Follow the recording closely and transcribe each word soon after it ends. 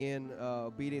in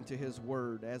obedient to his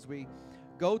word. As we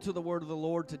go to the word of the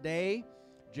Lord today,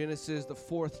 Genesis, the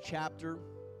 4th chapter,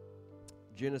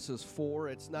 Genesis 4.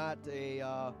 It's not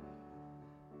a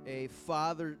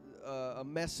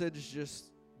message just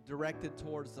directed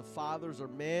towards the fathers or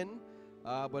men,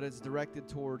 but it's directed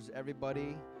towards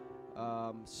everybody.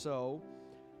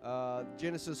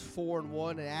 Genesis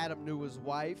 4:1, and Adam knew his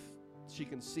wife. She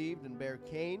conceived and bare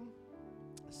Cain,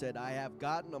 said, I have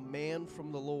gotten a man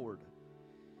from the Lord.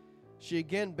 She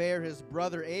again bare his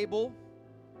brother Abel.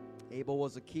 Abel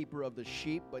was a keeper of the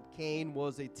sheep, but Cain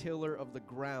was a tiller of the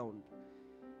ground.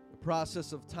 The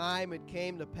process of time, it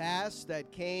came to pass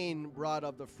that Cain brought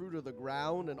of the fruit of the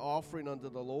ground an offering unto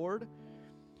the Lord.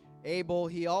 Abel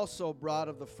he also brought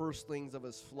of the firstlings of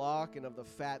his flock and of the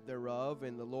fat thereof,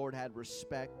 and the Lord had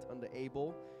respect unto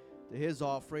Abel to his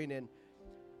offering, and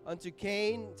unto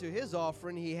Cain to his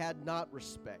offering he had not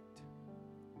respect.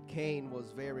 Cain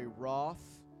was very wroth,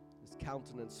 his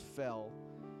countenance fell.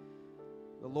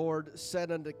 The Lord said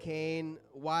unto Cain,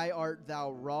 Why art thou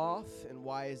wroth, and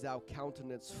why is thy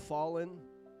countenance fallen?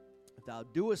 If thou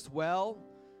doest well,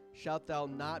 shalt thou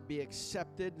not be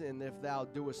accepted, and if thou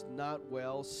doest not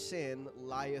well, sin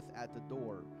lieth at the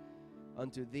door.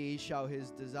 Unto thee shall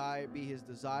his desire be his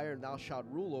desire, and thou shalt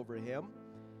rule over him.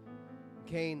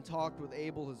 Cain talked with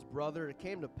Abel his brother. It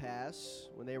came to pass,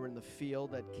 when they were in the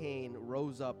field, that Cain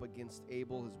rose up against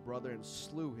Abel his brother and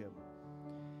slew him.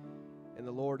 And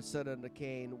the Lord said unto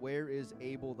Cain, Where is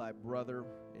Abel thy brother?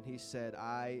 And he said,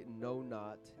 I know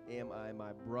not. Am I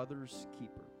my brother's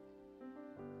keeper?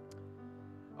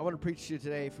 I want to preach to you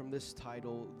today from this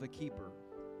title, The Keeper.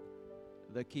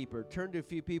 The Keeper. Turn to a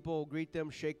few people, greet them,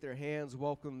 shake their hands,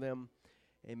 welcome them.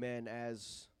 Amen.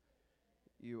 As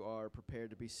you are prepared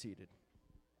to be seated.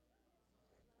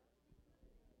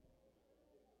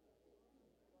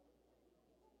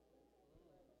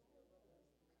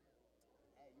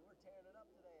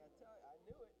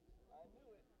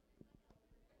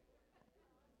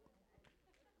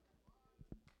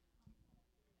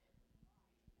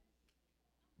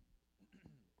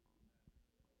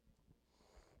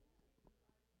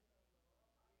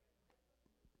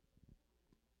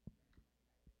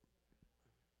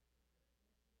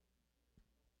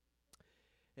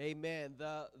 Amen.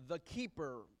 The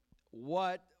keeper.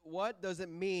 What does it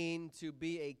mean to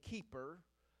be a keeper?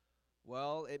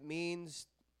 Well, it means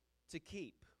to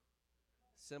keep.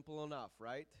 Simple enough,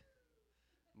 right?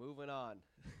 Moving on.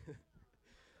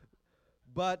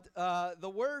 But the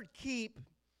word keep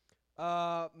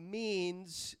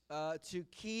means to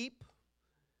keep,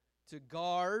 to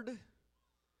guard,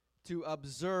 to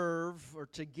observe, or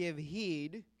to give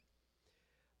heed.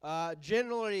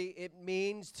 Generally, it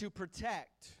means to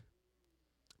protect,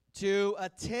 to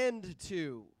attend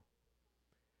to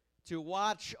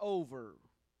watch over.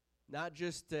 Not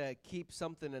just to keep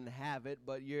something and have it,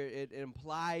 but it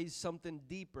implies something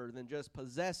deeper than just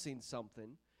possessing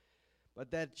something,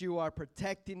 but that you are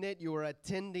protecting it, you are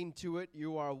attending to it,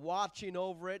 you are watching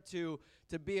over it, to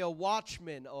be a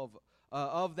watchman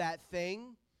of that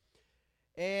thing.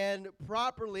 And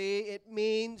properly, it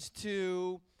means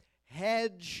to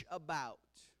hedge about,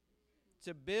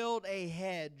 to build a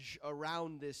hedge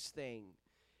around this thing.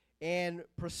 And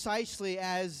precisely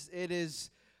as it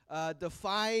is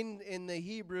defined in the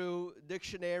Hebrew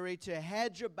dictionary, to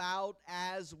hedge about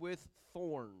as with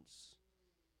thorns.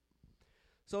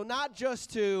 So not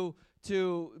just to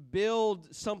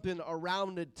build something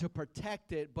around it to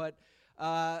protect it, but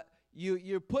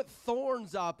you put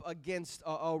thorns up against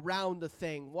around the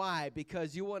thing. Why?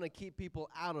 Because you want to keep people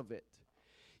out of it.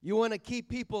 You want to keep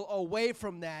people away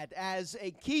from that. As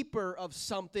a keeper of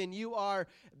something, you are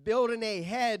building a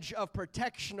hedge of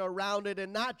protection around it,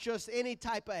 and not just any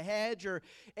type of hedge or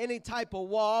any type of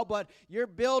wall, but you're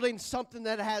building something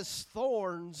that has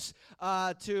thorns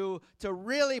to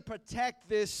really protect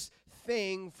this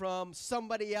thing from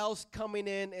somebody else coming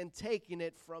in and taking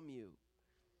it from you.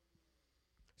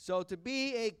 So to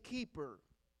be a keeper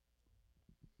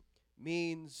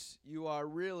means you are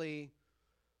really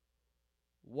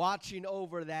watching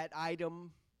over that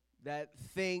item, that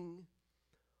thing,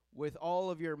 with all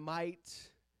of your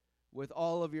might, with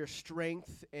all of your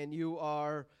strength, and you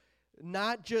are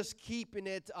not just keeping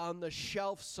it on the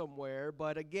shelf somewhere,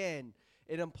 but again,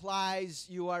 it implies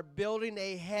you are building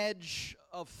a hedge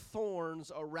of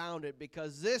thorns around it,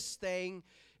 because this thing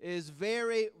is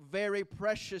very, very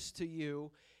precious to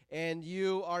you, and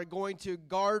you are going to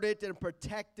guard it and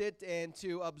protect it and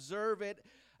to observe it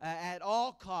at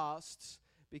all costs,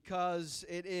 because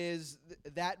it is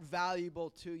that valuable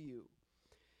to you.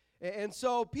 And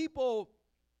so people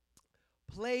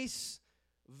place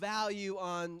value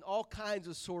on all kinds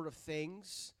of sort of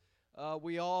things.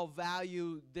 We all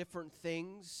value different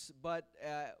things, but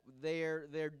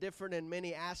they're different in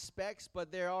many aspects.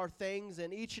 But there are things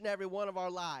in each and every one of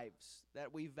our lives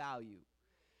that we value.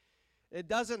 It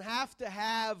doesn't have to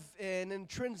have an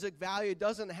intrinsic value. It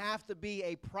doesn't have to be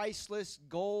a priceless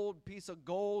piece of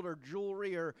gold or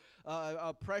jewelry or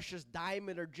a precious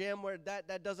diamond or gem.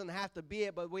 That doesn't have to be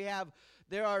it. But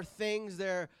there are things.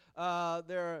 They're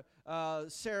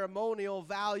ceremonial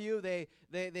value.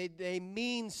 They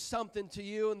mean something to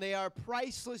you, and they are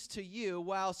priceless to you.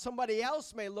 While somebody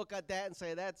else may look at that and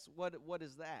say, "That's what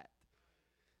is that?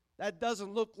 That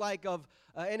doesn't look like of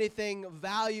anything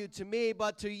value to me,"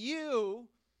 but to you,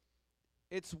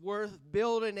 it's worth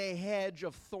building a hedge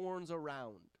of thorns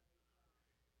around.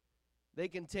 They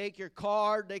can take your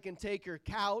card, they can take your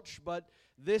couch, but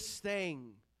this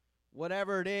thing,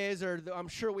 whatever it is, or I'm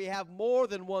sure we have more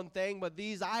than one thing, but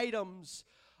these items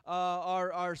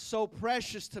are so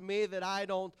precious to me that I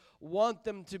don't want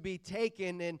them to be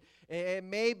taken. And it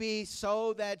may be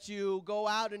so that you go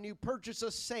out and you purchase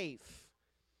a safe,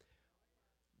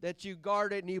 that you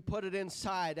guard it and you put it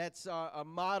inside. That's a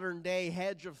modern day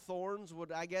hedge of thorns,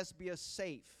 would I guess be a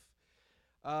safe.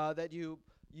 That you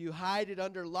hide it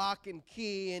under lock and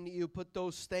key, and you put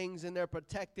those things in there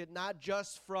protected, not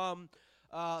just from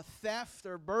theft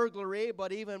or burglary,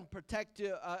 but even protect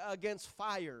you against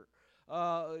fire,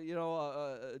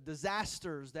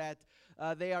 disasters, that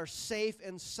they are safe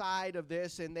inside of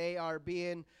this, and they are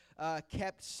being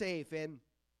kept safe. And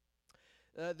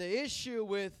the issue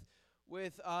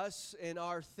with us and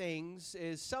our things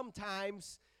is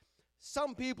sometimes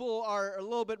some people are a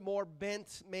little bit more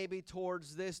bent maybe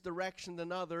towards this direction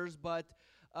than others, but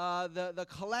the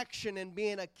collection and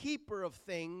being a keeper of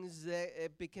things,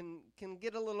 can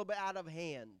get a little bit out of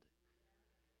hand.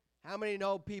 How many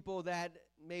know people that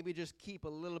maybe just keep a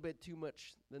little bit too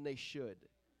much than they should?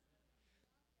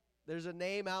 There's a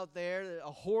name out there,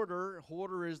 a hoarder.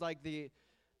 Hoarder is like the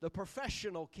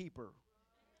professional keeper,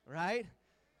 right?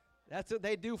 That's what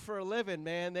they do for a living,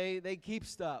 man. They keep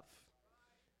stuff.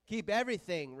 Keep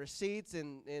everything, receipts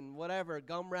and whatever,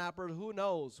 gum wrappers, who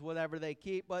knows, whatever they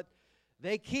keep. But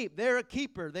they keep. They're a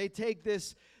keeper. They take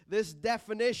this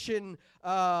definition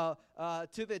to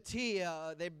the T.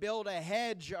 They build a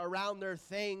hedge around their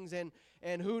things, and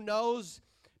who knows,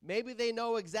 maybe they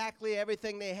know exactly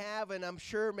everything they have, and I'm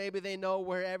sure maybe they know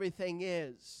where everything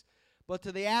is. But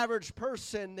to the average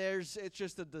person, it's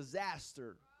just a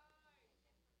disaster.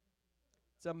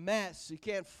 It's a mess. You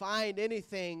can't find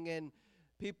anything, and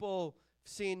people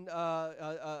have seen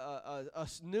a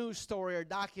news story or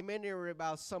documentary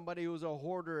about somebody who was a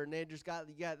hoarder, and they just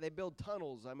they build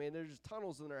tunnels. I mean, there's just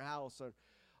tunnels in their house, or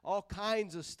all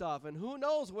kinds of stuff, and who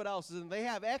knows what else is in. They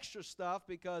have extra stuff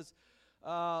because,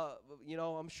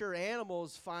 I'm sure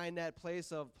animals find that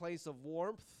place of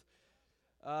warmth,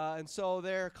 and so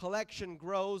their collection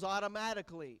grows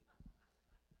automatically.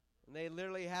 They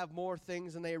literally have more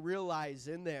things than they realize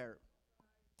in there.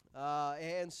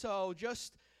 And so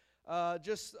just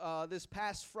this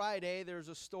past Friday, there's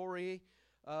a story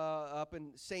up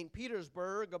in St.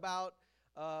 Petersburg about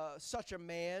such a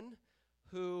man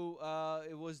who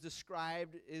is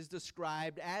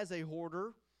described as a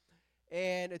hoarder.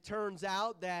 And it turns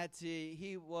out that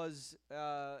he was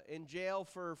in jail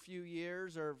for a few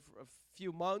years or a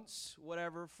few months,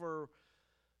 whatever, for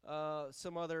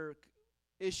some other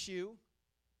issue,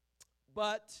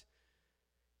 but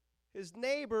his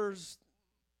neighbors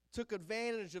took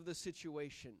advantage of the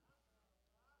situation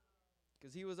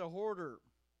because he was a hoarder,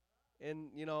 and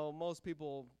most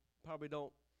people probably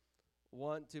don't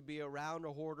want to be around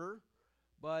a hoarder,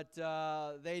 but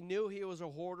they knew he was a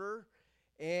hoarder,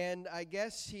 and I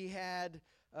guess he had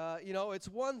it's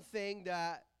one thing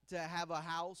to have a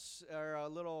house or a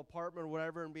little apartment or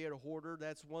whatever and be a hoarder.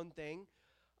 That's one thing.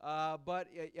 But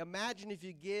imagine if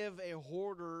you give a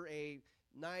hoarder a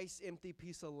nice empty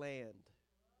piece of land.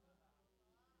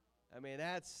 I mean,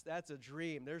 that's a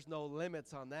dream. There's no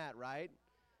limits on that, right?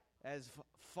 As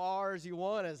far as you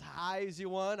want, as high as you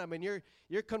want. I mean,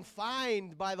 you're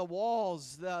confined by the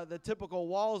walls, the typical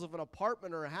walls of an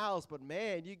apartment or a house. But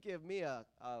man, you give me a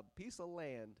piece of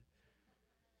land.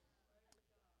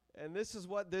 And this is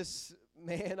what this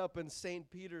man up in St.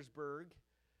 Petersburg.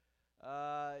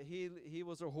 He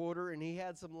was a hoarder, and he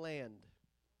had some land.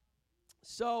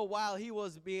 So while he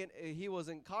was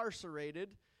incarcerated,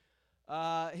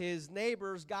 his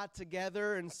neighbors got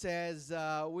together and says,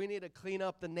 we need to clean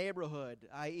up the neighborhood,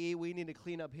 i.e., we need to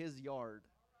clean up his yard.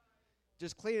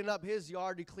 Just cleaning up his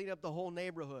yard, you clean up the whole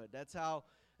neighborhood. That's how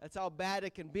bad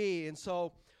it can be. And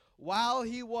so while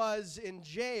he was in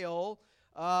jail,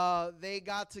 they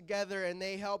got together and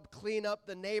they helped clean up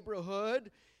the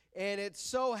neighborhood. And it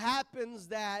so happens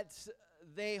that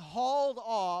they hauled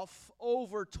off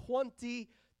over 20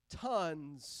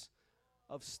 tons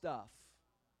of stuff.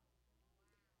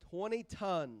 20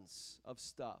 tons of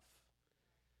stuff.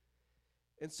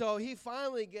 And so he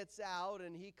finally gets out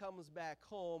and he comes back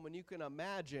home, and you can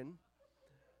imagine,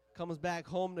 comes back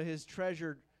home to his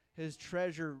treasure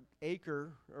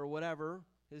acre or whatever,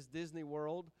 his Disney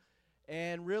World,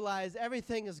 and realize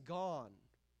everything is gone.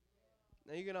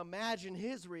 Now you can imagine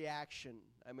his reaction.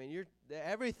 I mean,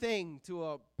 everything to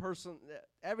a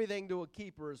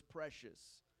keeper is precious.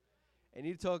 And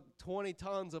you took 20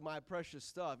 tons of my precious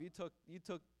stuff. You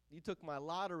took my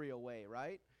lottery away,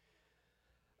 right?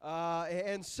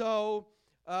 And so,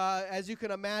 as you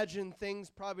can imagine, things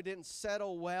probably didn't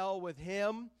settle well with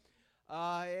him.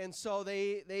 And so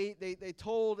they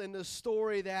told in the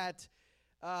story that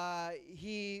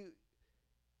he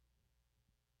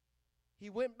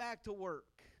went back to work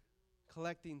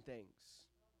collecting things.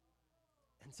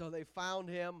 And so they found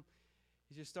him.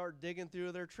 He just started digging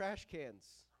through their trash cans.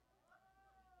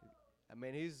 I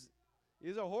mean, he's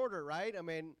a hoarder, right? I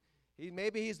mean,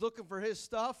 maybe he's looking for his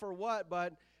stuff or what,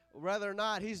 but whether or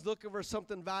not, he's looking for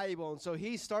something valuable. And so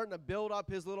he's starting to build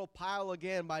up his little pile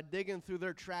again by digging through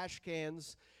their trash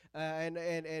cans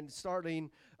and starting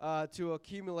to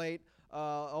accumulate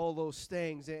all those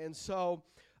things. And so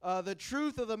the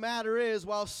truth of the matter is,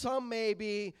 while some may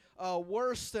be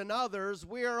worse than others,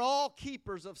 we are all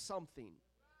keepers of something.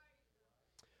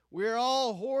 We're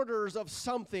all hoarders of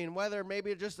something, whether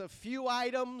maybe just a few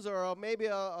items or maybe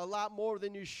a lot more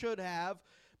than you should have,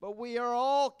 but we are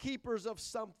all keepers of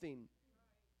something.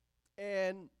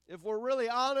 And if we're really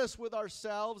honest with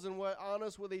ourselves and we're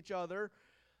honest with each other,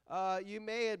 you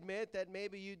may admit that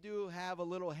maybe you do have a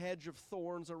little hedge of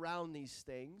thorns around these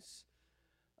things.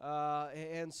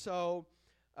 And so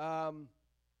I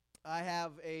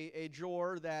have a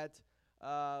drawer that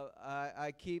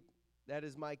I keep. That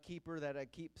is my keeper that I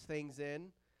keep things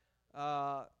in.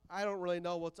 I don't really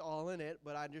know what's all in it,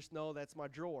 but I just know that's my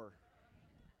drawer.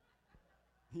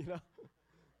 You know?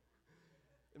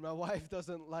 And my wife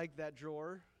doesn't like that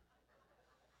drawer.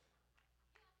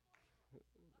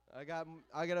 I got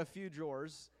a few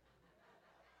drawers.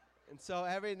 And so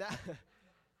every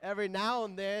now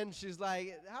and then she's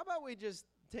like, how about we just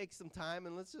take some time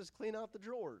and let's just clean out the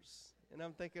drawers? And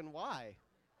I'm thinking, why?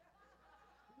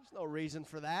 There's no reason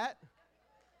for that.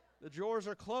 The drawers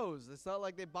are closed. It's not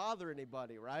like they bother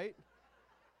anybody, right?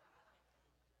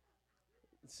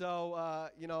 So,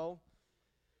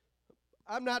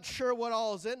 I'm not sure what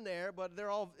all is in there, but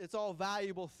it's all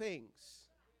valuable things,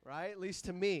 right? At least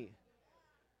to me.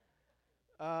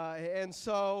 And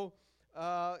so,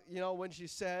 when she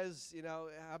says, how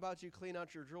about you clean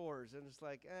out your drawers? And it's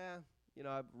like,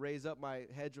 I raise up my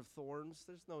hedge of thorns.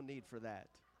 There's no need for that.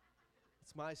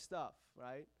 It's my stuff,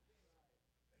 right?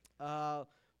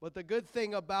 But the good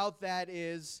thing about that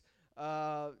is,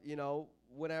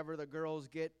 whenever the girls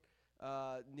get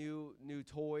new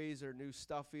toys or new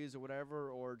stuffies or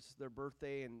whatever, or it's their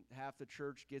birthday and half the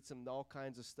church gets them all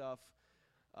kinds of stuff,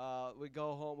 we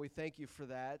go home. We thank you for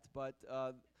that. But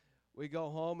we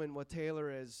go home, and what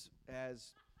Taylor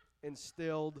has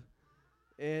instilled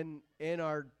in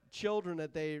our children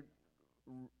that they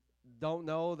don't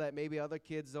know, that maybe other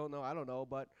kids don't know, I don't know,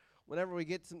 but whenever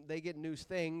they get new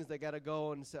things, they got to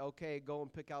go and say, okay, go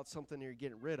and pick out something you're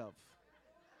getting rid of.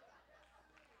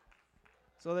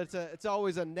 So it's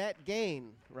always a net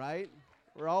gain, right?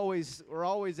 We're always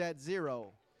at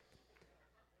zero.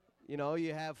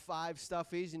 You have 5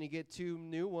 stuffies and you get 2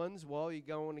 new ones. Well, you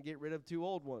go and get rid of 2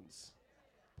 old ones.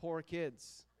 Poor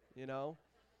kids,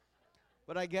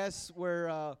 But I guess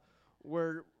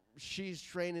she's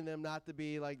training them not to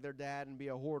be like their dad and be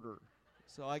a hoarder.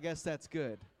 So I guess that's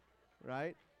good.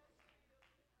 Right?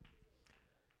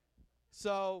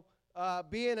 So,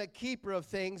 being a keeper of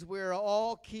things, we're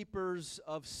all keepers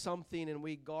of something, and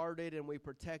we guard it and we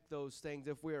protect those things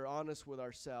if we are honest with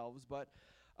ourselves. But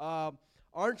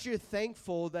aren't you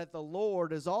thankful that the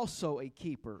Lord is also a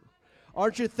keeper?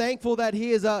 Aren't you thankful that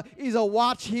He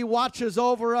watches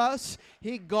over us,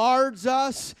 He guards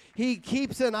us, He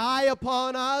keeps an eye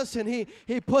upon us, and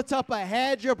He puts up a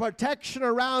hedge of protection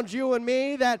around you and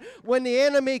me, that when the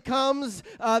enemy comes,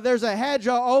 there's a hedge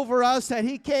over us that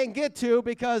he can't get to,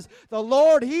 because the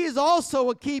Lord, He's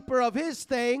also a keeper of His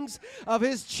things, of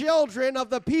His children, of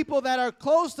the people that are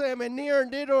close to Him and near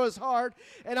and dear to His heart.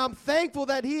 And I'm thankful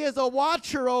that He is a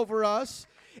watcher over us,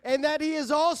 and that He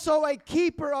is also a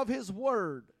keeper of His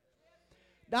word.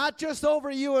 Not just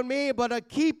over you and me, but a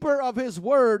keeper of his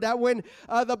word. That when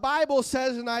the Bible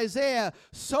says in Isaiah,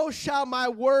 so shall my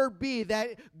word be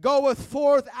that goeth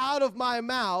forth out of my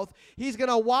mouth. He's going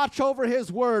to watch over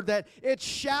his word, that it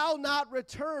shall not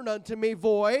return unto me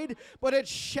void, but it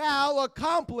shall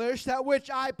accomplish that which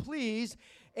I please,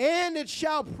 and it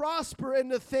shall prosper in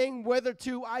the thing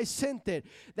whitherto I sent it.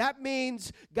 That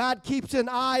means God keeps an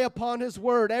eye upon his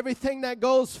word. Everything that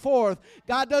goes forth,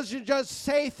 God doesn't just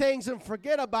say things and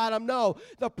forget about them. No,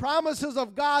 the promises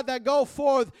of God that go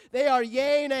forth, they are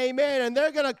yea and amen, and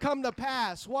they're going to come to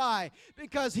pass. Why?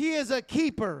 Because he is a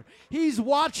keeper. He's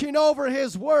watching over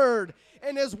his word,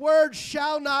 and his word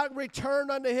shall not return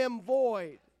unto him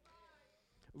void.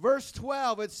 Verse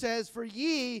 12, it says, for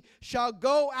ye shall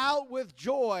go out with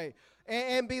joy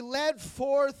and be led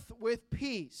forth with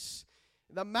peace.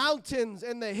 The mountains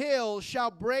and the hills shall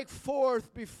break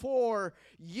forth before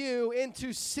you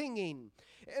into singing.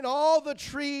 And all the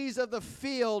trees of the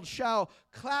field shall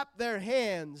clap their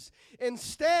hands.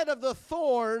 Instead of the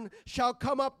thorn shall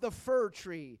come up the fir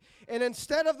tree. And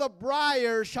instead of the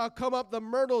briar shall come up the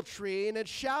myrtle tree. And it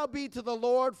shall be to the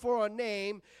Lord for a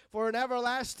name, for an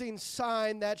everlasting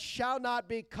sign that shall not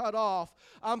be cut off.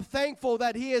 I'm thankful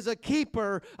that he is a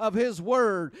keeper of his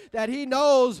word, that he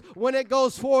knows when it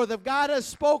goes forth. If God has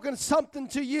spoken something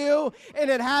to you and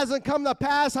it hasn't come to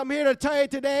pass, I'm here to tell you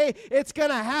today it's going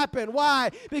to happen.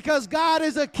 Why? Because God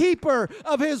is a keeper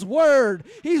of his word.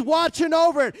 He's watching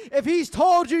over it. If he's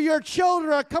told you your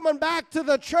children are coming back to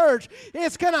the church,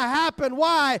 it's going to happen.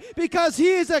 Why? Because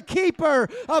he is a keeper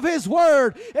of his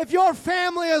word. If your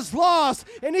family is lost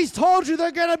and he's told you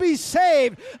they're going to be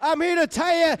saved, I'm here to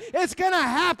tell you it's going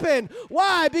to happen.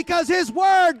 Why? Because his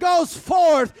word goes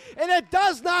forth and it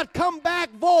does not come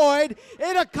back void.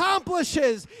 It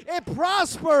accomplishes. It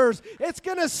prospers. It's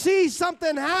going to see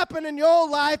something happen in your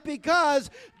life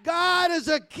because God is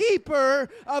a keeper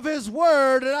of his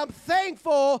word, and I'm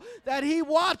thankful that he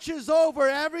watches over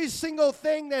every single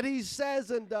thing that he says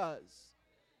and does.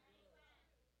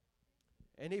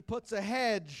 And he puts a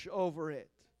hedge over it.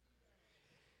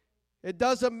 It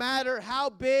doesn't matter how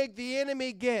big the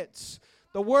enemy gets.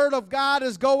 The word of God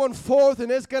is going forth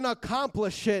and it's going to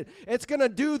accomplish it. It's going to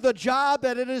do the job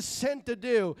that it is sent to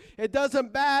do. It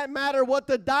doesn't matter what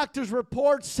the doctor's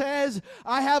report says.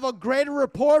 I have a greater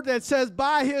report that says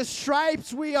by his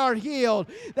stripes we are healed.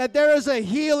 That there is a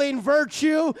healing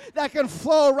virtue that can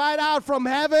flow right out from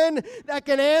heaven, that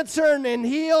can answer and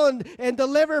heal and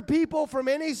deliver people from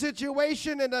any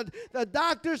situation, and the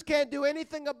doctors can't do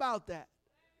anything about that.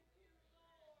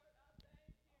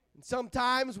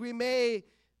 Sometimes we may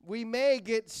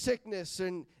get sickness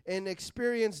and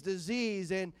experience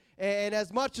disease, and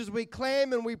as much as we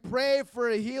claim and we pray for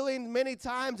a healing, many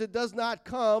times it does not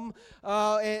come,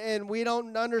 and we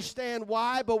don't understand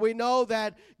why, but we know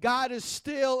that God is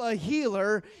still a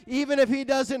healer. Even if he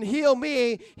doesn't heal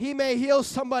me, he may heal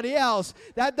somebody else.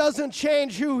 That doesn't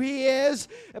change who he is,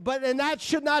 and that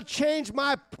should not change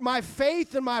my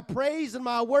faith and my praise and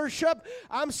my worship.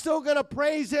 I'm still going to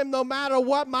praise him no matter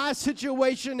what my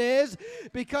situation is,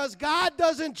 because God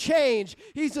doesn't change.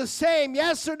 He's the same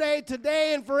yesterday,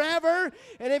 today, and forever.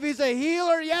 And if he's a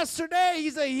healer yesterday,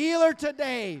 he's a healer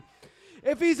today.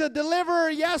 If he's a deliverer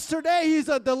yesterday, he's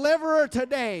a deliverer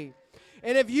today.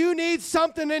 And if you need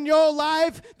something in your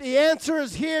life, the answer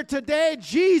is here today.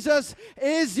 Jesus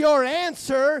is your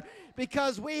answer,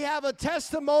 because we have a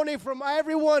testimony from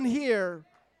everyone here.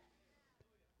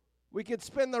 We could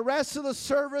spend the rest of the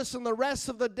service and the rest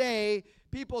of the day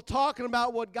people talking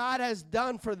about what God has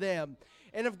done for them.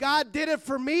 And if God did it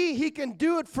for me, he can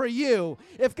do it for you.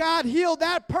 If God healed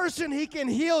that person, he can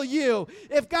heal you.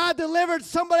 If God delivered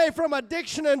somebody from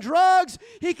addiction and drugs,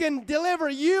 he can deliver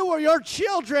you or your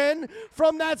children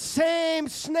from that same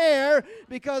snare,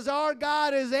 because our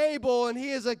God is able and he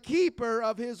is a keeper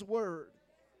of his word.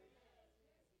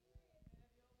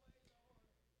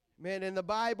 Man, in the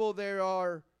Bible there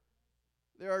are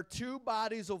two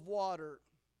bodies of water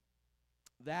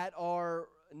that are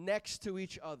next to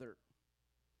each other.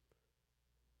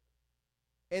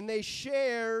 And they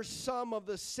share some of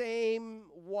the same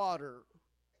water.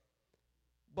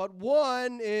 But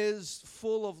one is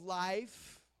full of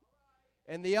life,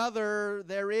 and the other,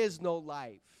 there is no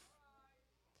life.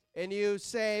 And you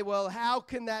say, well, how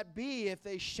can that be if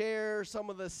they share some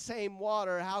of the same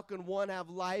water? How can one have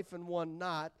life and one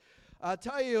not? I'll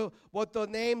tell you what the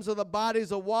names of the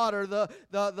bodies of water. The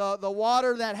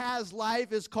water that has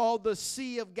life is called the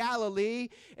Sea of Galilee,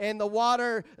 and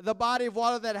the body of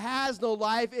water that has no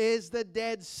life is the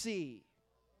Dead Sea.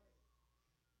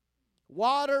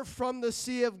 Water from the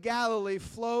Sea of Galilee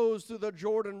flows through the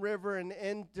Jordan River and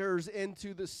enters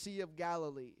into the Sea of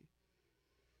Galilee.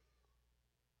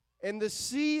 And the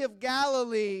Sea of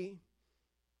Galilee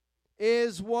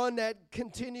is one that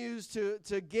continues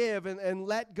to give and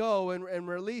let go and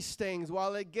release things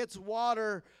while it gets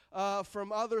water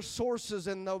from other sources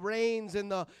and the rains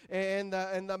and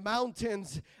the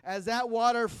mountains. As that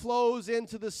water flows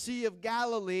into the Sea of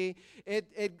Galilee,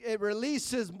 it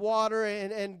releases water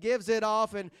and gives it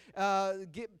off and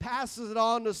passes it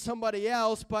on to somebody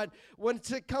else. But when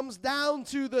it comes down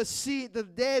to the sea, the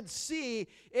Dead Sea,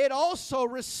 it also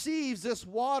receives this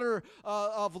water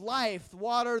of life,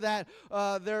 water that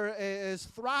there is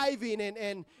thriving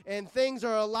and things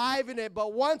are alive in it.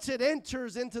 But once it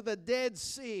enters into the Dead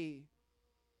Sea,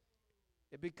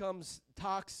 it becomes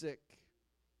toxic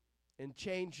and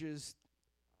changes,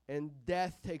 and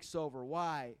death takes over.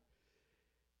 Why?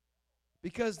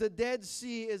 Because the Dead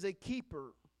Sea is a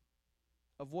keeper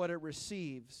of what it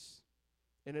receives,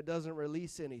 and it doesn't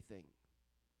release anything.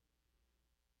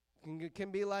 It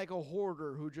can be like a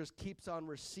hoarder who just keeps on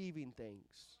receiving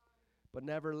things, but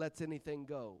never lets anything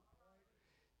go.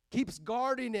 Keeps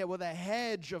guarding it with a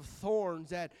hedge of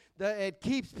thorns that it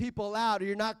keeps people out.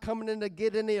 You're not coming in to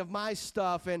get any of my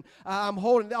stuff, and I'm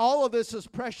holding. All of this is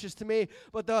precious to me.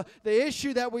 But the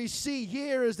issue that we see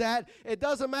here is that it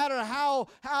doesn't matter how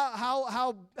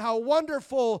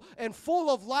wonderful and full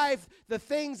of life the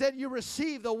things that you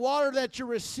receive, the water that you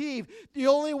receive. The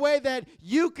only way that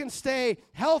you can stay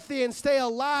healthy and stay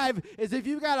alive is if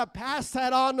you've got to pass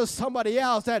that on to somebody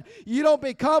else. That you don't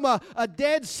become a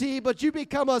Dead Sea, but you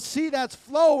become a sea that's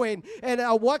flowing, and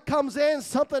what comes in,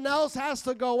 something else has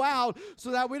to go out,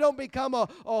 so that we don't become a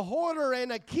hoarder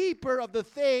and a keeper of the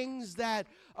things that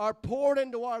are poured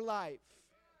into our life.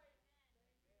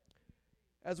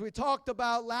 As we talked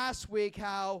about last week,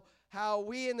 how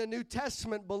we in the New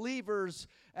Testament believers,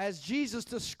 as Jesus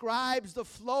describes the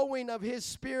flowing of His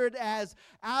Spirit as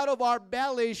out of our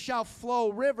bellies shall flow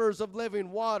rivers of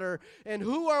living water. And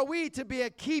who are we to be a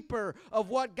keeper of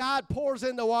what God pours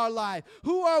into our life?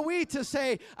 Who are we to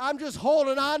say, I'm just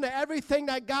holding on to everything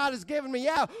that God has given me?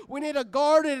 Yeah, we need to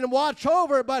guard it and watch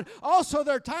over it, but also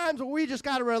there are times where we just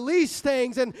got to release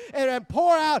things and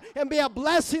pour out and be a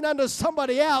blessing unto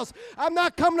somebody else. I'm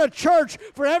not coming to church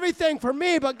for everything for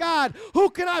me, but God, who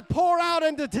can I pour out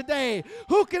into today?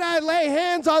 Who can I lay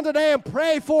hands on today and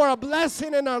pray for a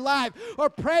blessing in their life or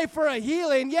pray for a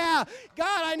healing? Yeah,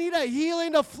 God, I need a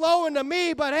healing to flow into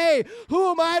me, but hey, who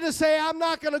am I to say I'm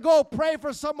not going to go pray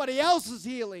for somebody else's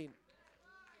healing?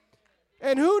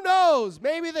 And who knows,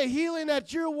 maybe the healing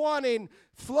that you're wanting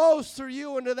flows through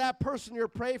you into that person you're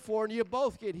praying for, and you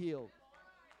both get healed.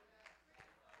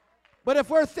 But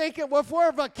if we're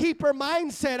of a keeper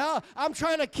mindset, I'm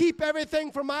trying to keep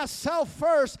everything for myself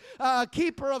first, a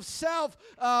keeper of self,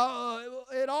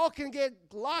 it all can get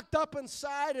locked up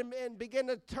inside and begin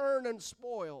to turn and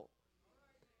spoil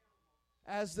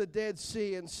as the Dead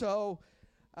Sea. And so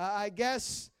I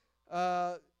guess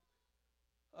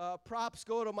props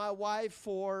go to my wife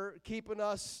for keeping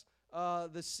us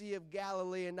the Sea of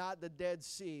Galilee and not the Dead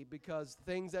Sea, because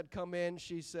things that come in,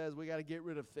 she says, we got to get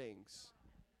rid of things.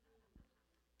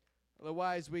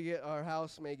 Otherwise, our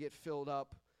house may get filled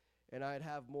up, and I'd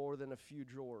have more than a few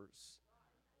drawers.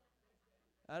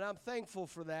 And I'm thankful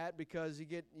for that, because you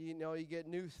get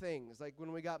new things. Like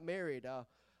when we got married,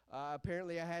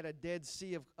 apparently I had a Dead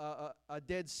Sea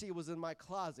was in my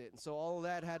closet, and so all of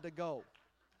that had to go.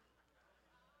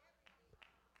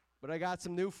 But I got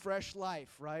some new, fresh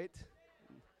life, right?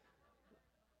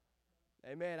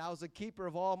 Amen. I was a keeper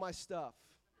of all my stuff,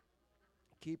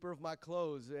 keeper of my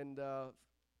clothes, and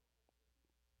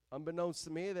unbeknownst to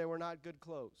me, they were not good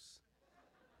clothes.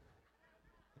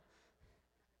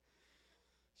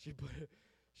 She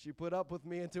put up with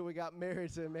me until we got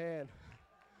married. Said, man,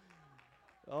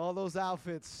 all those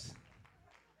outfits,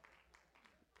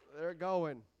 they're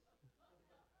going.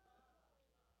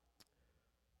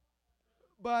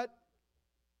 But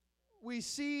we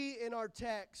see in our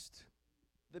text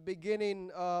the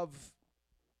beginning of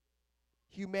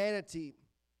humanity.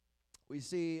 We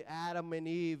see Adam and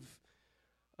Eve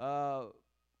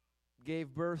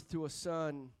gave birth to a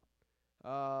son.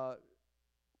 They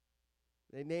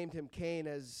named him Cain,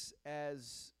 as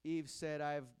Eve said,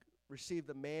 I've received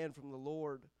a man from the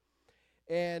Lord.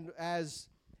 And as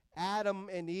Adam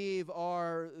and Eve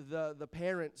are the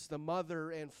parents, the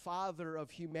mother and father of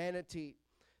humanity,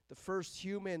 the first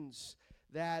humans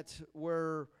that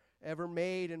were ever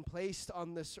made and placed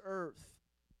on this earth,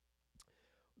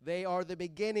 they are the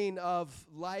beginning of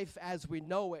life as we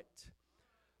know it.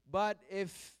 But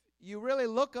if you really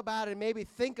look about it and maybe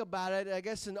think about it, I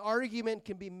guess an argument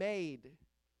can be made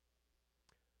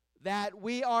that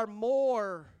we are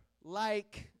more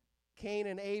like Cain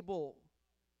and Abel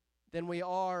than we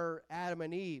are Adam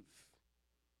and Eve.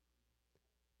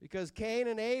 Because Cain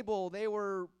and Abel, they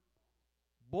were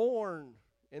born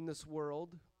in this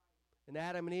world, and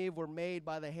Adam and Eve were made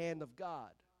by the hand of God.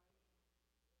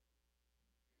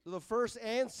 So the first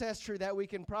ancestry that we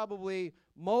can probably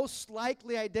most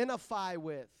likely identify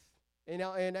with in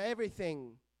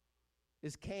everything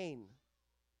is Cain.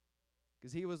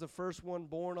 Because he was the first one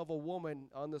born of a woman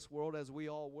on this world, as we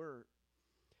all were.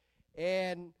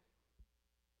 And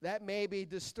that may be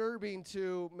disturbing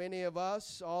to many of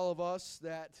us, all of us,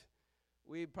 that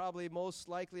we probably most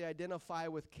likely identify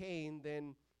with Cain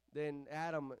than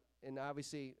Adam. And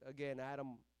obviously, again,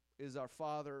 Adam is our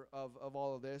father of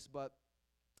all of this, but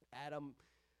Adam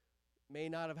may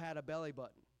not have had a belly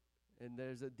button. And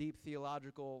there's a deep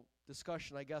theological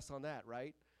discussion, I guess, on that,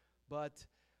 right? But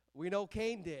we know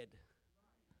Cain did.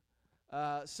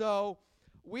 So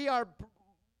we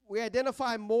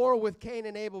identify more with Cain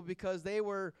and Abel because they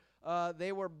were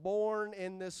born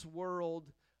in this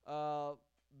world after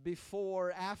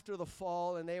the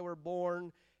fall, and they were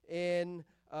born in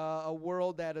a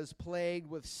world that is plagued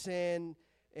with sin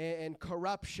and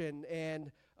corruption,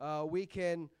 and we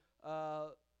can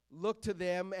look to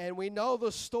them, and we know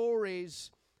the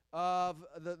stories of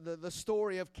the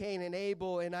story of Cain and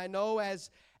Abel. And I know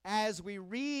as we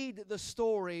read the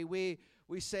story, we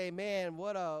say, man,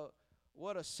 what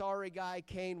a sorry guy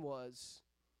Cain was.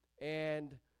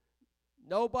 And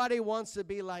nobody wants to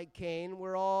be like Cain. If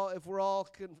we're all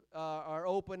are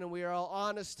open and we are all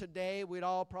honest today, we'd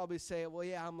all probably say, well,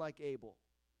 yeah, I'm like Abel.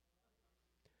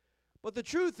 But the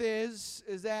truth is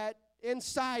that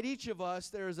inside each of us,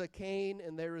 there is a Cain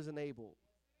and there is an Abel.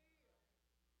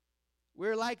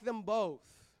 We're like them both.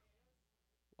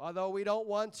 Although we don't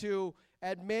want to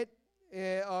admit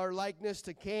our likeness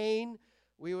to Cain,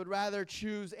 we would rather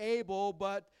choose Abel,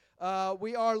 but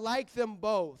we are like them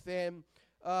both. And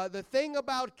the thing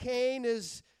about Cain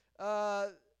is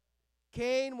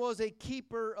Cain was a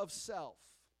keeper of self.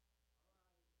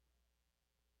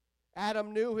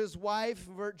 Adam knew his wife,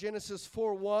 Genesis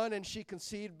 4:1, and she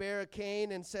conceived, bare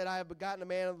Cain, and said, I have begotten a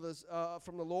man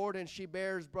from the Lord, and she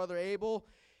bare his brother Abel.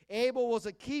 Abel was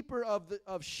a keeper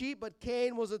of sheep, but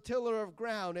Cain was a tiller of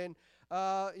ground. And,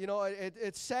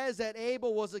 it says that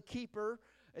Abel was a keeper.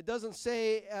 It doesn't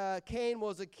say Cain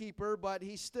was a keeper, but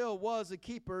he still was a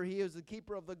keeper. He was the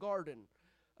keeper of the garden.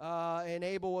 And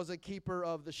Abel was a keeper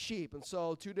of the sheep. And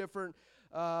so two different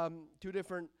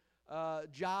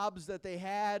jobs that they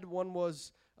had. One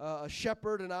was a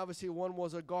shepherd, and obviously one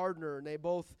was a gardener.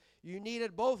 And you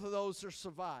needed both of those to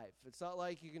survive. It's not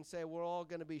like you can say we're all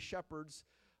going to be shepherds.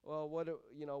 Well, what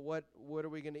are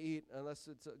we going to eat? Unless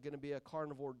it's going to be a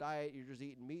carnivore diet, you're just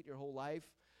eating meat your whole life.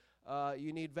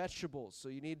 You need vegetables, so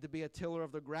you need to be a tiller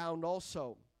of the ground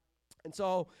also. And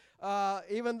so,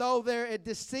 even though it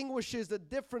distinguishes the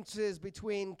differences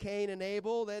between Cain and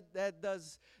Abel,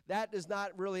 that is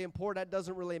not really important. That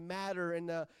doesn't really matter in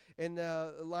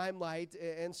the limelight.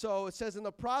 And so it says, in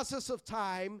the process of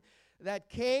time, that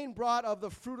Cain brought of the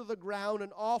fruit of the ground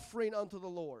an offering unto the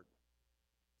Lord.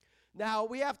 Now,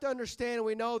 we have to understand, and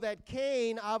we know that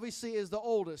Cain obviously is the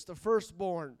oldest, the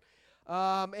firstborn.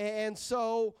 And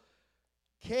so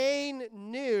Cain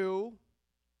knew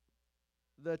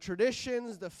the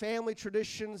traditions, the family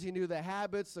traditions. He knew the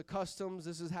habits, the customs.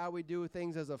 This is how we do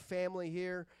things as a family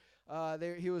here.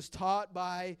 He was taught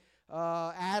by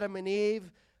Adam and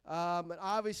Eve. And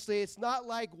obviously, it's not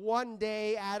like one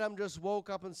day Adam just woke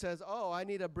up and says, oh, I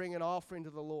need to bring an offering to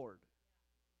the Lord.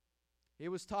 He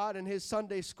was taught in his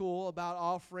Sunday school about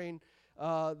offering.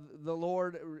 The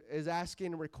Lord is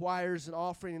asking and requires an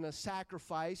offering and a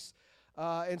sacrifice.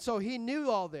 And so he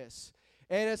knew all this.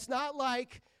 And it's not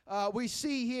like we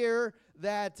see here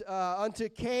that unto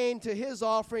Cain, to his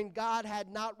offering, God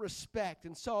had not respect.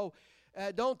 And so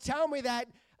don't tell me that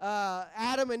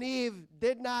Adam and Eve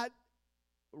did not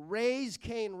raise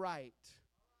Cain right.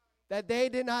 That they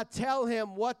did not tell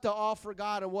him what to offer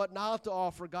God and what not to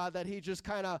offer God, that he just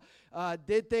kind of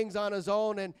did things on his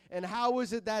own. And how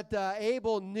is it that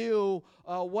Abel knew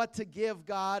what to give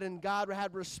God, and God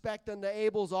had respect unto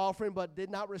Abel's offering but did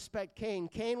not respect Cain?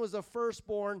 Cain was the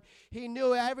firstborn. He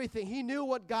knew everything. He knew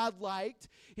what God liked.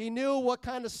 He knew what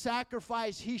kind of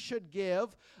sacrifice he should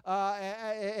give.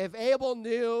 If Abel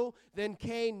knew, then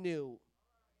Cain knew.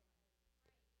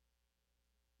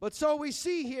 But so we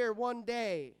see here one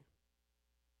day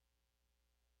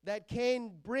that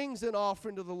Cain brings an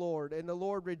offering to the Lord, and the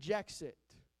Lord rejects it.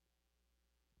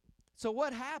 So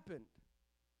what happened?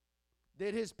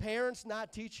 Did his parents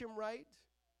not teach him right?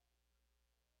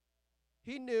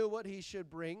 He knew what he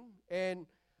should bring, and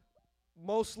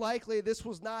most likely this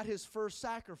was not his first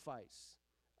sacrifice.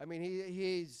 I mean,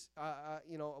 he's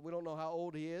we don't know how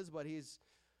old he is, but he's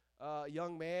a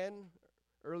young man,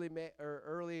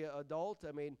 early adult.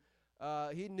 I mean,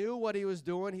 he knew what he was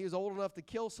doing. He was old enough to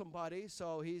kill somebody,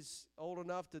 so he's old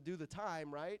enough to do the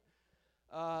time, right?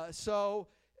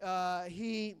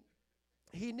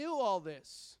 He knew all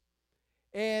this,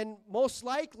 and most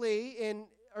likely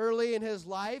early in his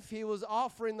life, he was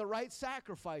offering the right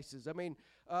sacrifices. I mean,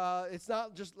 it's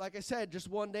not just, like I said, just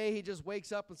one day he just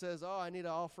wakes up and says, oh, I need to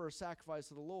offer a sacrifice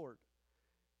to the Lord.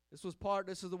 This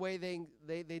is the way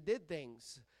they did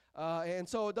things. And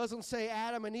so it doesn't say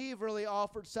Adam and Eve really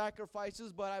offered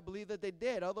sacrifices, but I believe that they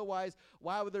did. Otherwise,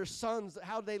 why would their sons,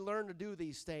 how did they learn to do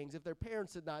these things if their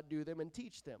parents did not do them and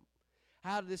teach them?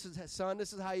 This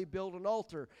is how you build an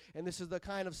altar, and this is the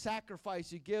kind of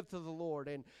sacrifice you give to the Lord,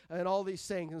 and all these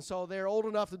things. And so they're old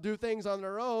enough to do things on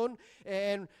their own,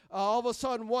 and all of a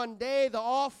sudden one day the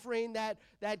offering that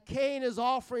Cain is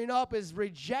offering up is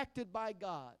rejected by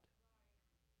God.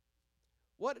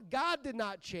 What God did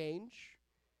not change.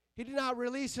 He did not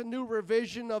release a new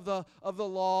revision of the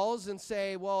laws and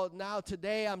say, well, now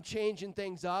today I'm changing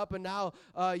things up, and now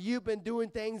you've been doing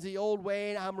things the old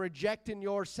way, and I'm rejecting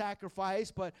your sacrifice,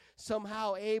 but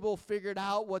somehow Abel figured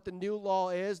out what the new law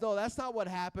is. No, that's not what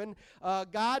happened.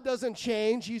 God doesn't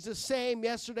change. He's the same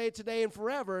yesterday, today, and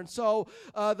forever. And so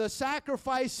the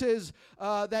sacrifices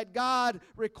that God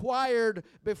required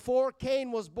before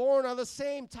Cain was born are the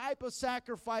same type of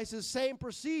sacrifices, same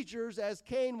procedures as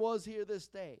Cain was here this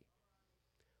day.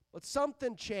 But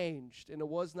something changed, and it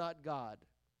was not God.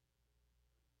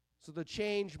 So the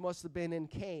change must have been in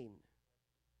Cain.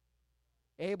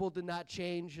 Abel did not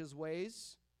change his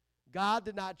ways. God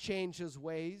did not change his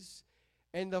ways.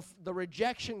 And the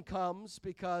rejection comes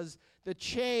because the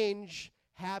change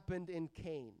happened in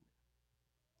Cain.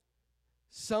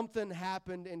 Something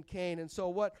happened in Cain. And so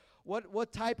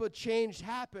what type of change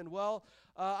happened? Well,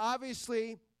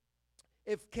 obviously,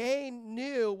 if Cain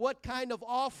knew what kind of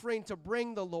offering to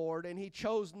bring the Lord and he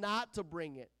chose not to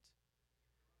bring it,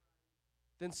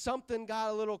 then something got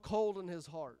a little cold in his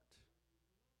heart.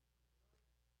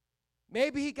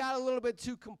 Maybe he got a little bit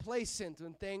too complacent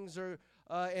when things are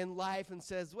in life and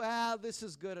says, well, this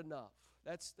is good enough.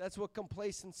 That's what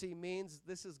complacency means.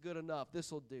 This is good enough.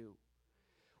 This will do.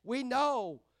 We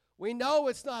know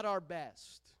it's not our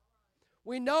best.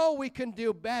 We know we can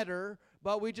do better,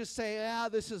 but we just say,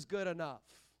 this is good enough.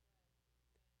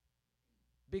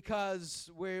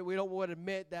 Because we don't want to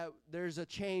admit that there's a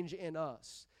change in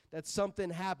us, that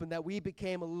something happened, that we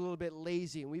became a little bit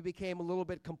lazy, and we became a little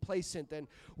bit complacent, and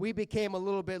we became a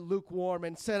little bit lukewarm.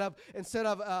 Instead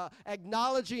of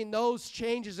acknowledging those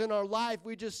changes in our life,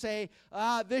 we just say,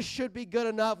 this should be good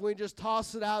enough. We just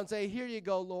toss it out and say, here you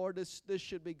go, Lord, this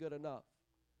should be good enough.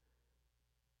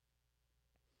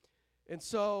 And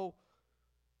so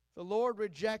the Lord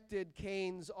rejected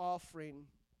Cain's offering.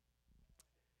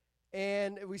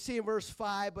 And we see in verse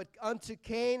 5, but unto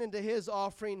Cain and to his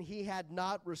offering he had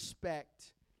not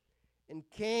respect. And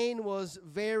Cain was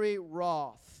very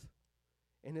wroth,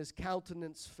 and his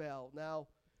countenance fell. Now,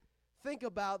 think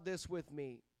about this with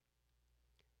me.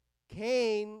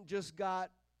 Cain just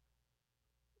got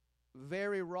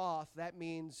very wroth. That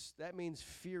means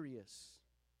furious.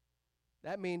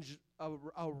 That means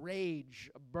a rage,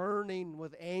 a burning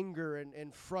with anger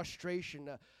and frustration.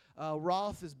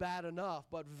 Wroth is bad enough,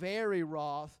 but very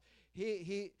wroth.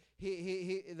 The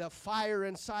fire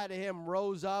inside of him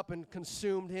rose up and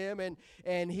consumed him,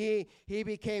 and he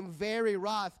became very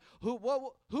wroth. Who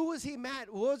was he mad?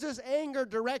 What was his anger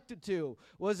directed to?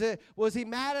 Was he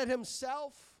mad at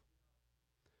himself?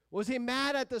 Was he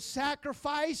mad at the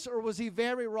sacrifice, or was he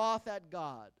very wroth at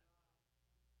God?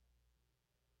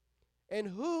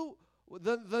 And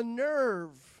the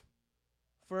nerve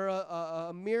for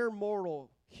a mere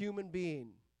mortal human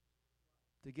being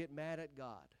to get mad at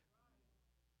God.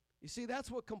 You see, that's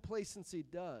what complacency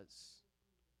does.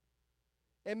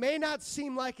 It may not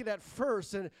seem like it at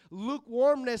first, and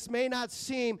lukewarmness may not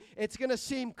seem, it's going to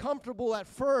seem comfortable at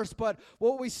first, but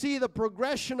what we see the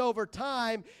progression over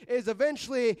time is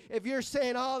eventually, if you're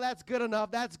saying, oh, that's good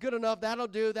enough, that'll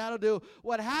do,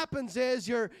 what happens is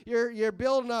you're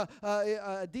building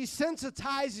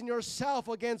desensitizing yourself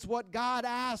against what God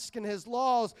asks in His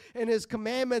laws and His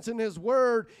commandments and His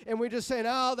word, and we just saying,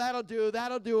 oh, that'll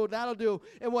do.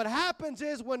 And what happens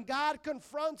is when God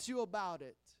confronts you about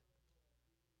it,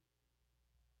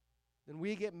 then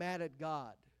we get mad at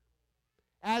God,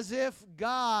 as if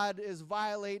God is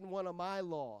violating one of my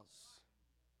laws.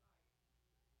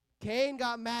 Cain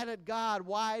got mad at God.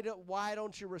 Why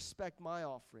don't you respect my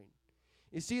offering?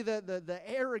 You see, the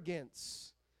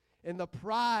arrogance and the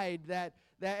pride that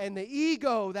and the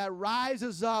ego that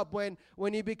rises up when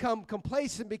you become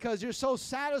complacent because you're so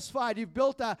satisfied. You've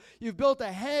built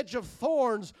a hedge of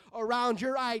thorns around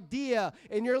your idea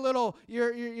and your little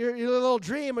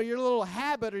dream or your little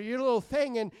habit or your little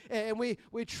thing, and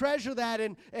we treasure that,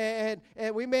 and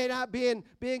we may not being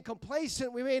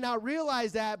complacent, we may not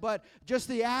realize that, but just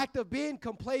the act of being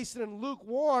complacent and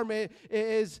lukewarm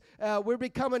is we're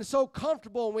becoming so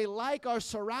comfortable, and we like our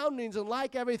surroundings and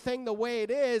like everything the way it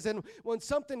is, and when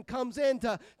something comes in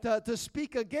to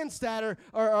speak against that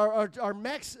or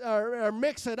mix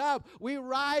it up, we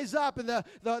rise up, and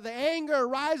the anger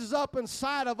rises up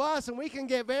inside of us, and we can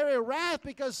get very wrath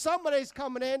because somebody's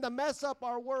coming in to mess up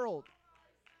our world.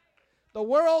 The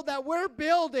world that we're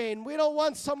building, we don't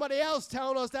want somebody else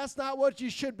telling us that's not what you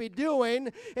should be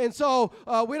doing. And so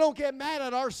we don't get mad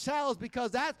at ourselves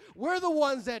because we're the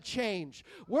ones that change.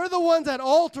 We're the ones that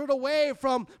altered away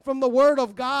from the Word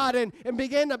of God and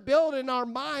begin to build in our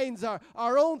minds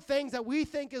our own things that we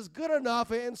think is good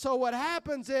enough. And so what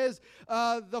happens is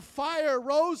the fire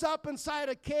rose up inside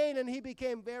of Cain, and he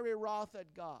became very wroth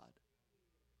at God.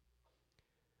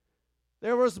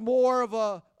 There was more of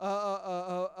a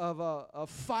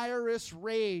fierce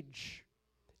rage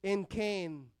in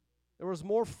Cain. There was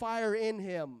more fire in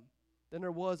him than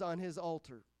there was on his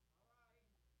altar.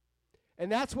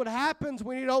 And that's what happens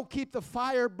when you don't keep the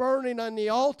fire burning on the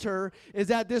altar, is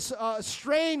that this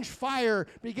strange fire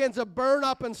begins to burn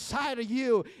up inside of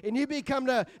you, and you become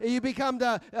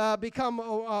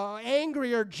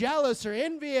angry or jealous or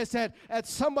envious at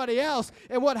somebody else.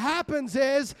 And what happens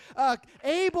is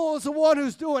Abel is the one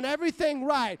who's doing everything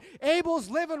right. Abel's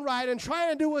living right and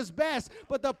trying to do his best,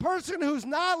 but the person who's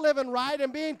not living right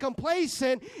and being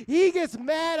complacent, he gets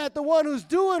mad at the one who's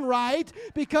doing right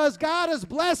because God is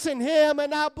blessing him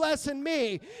and not blessing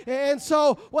me. And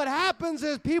so what happens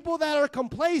is people that are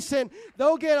complacent,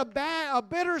 they'll get a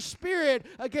bitter spirit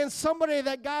against somebody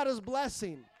that God is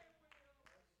blessing.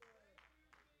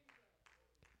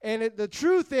 And the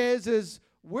truth is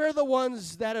we're the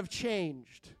ones that have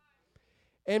changed.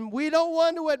 And we don't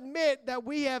want to admit that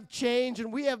we have changed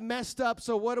and we have messed up.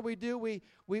 So what do?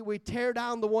 We tear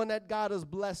down the one that God is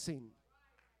blessing.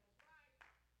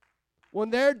 When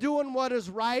they're doing what is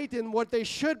right and what they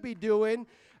should be doing,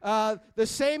 the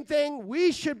same thing,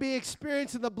 we should be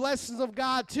experiencing the blessings of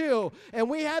God too. And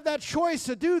we have that choice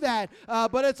to do that.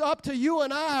 But it's up to you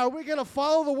and I. Are we going to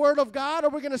follow the Word of God, or are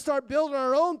we going to start building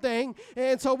our own thing?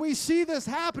 And so we see this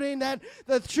happening, that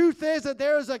the truth is that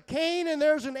there is a Cain and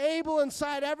there's an Abel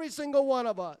inside every single one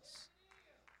of us.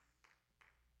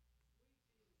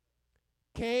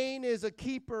 Cain is a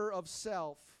keeper of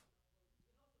self,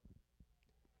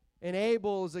 and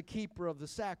Abel is a keeper of the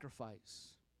sacrifice.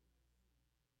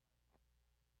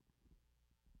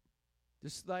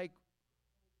 Just like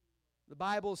the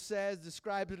Bible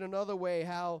describes it another way,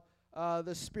 how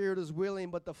the spirit is willing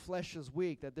but the flesh is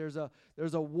weak. That there's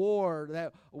a war,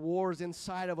 that war is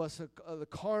inside of us, the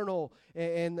carnal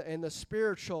and the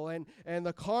spiritual. And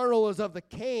the carnal is of the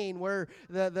Cain, where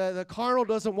the carnal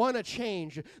doesn't want to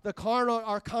change.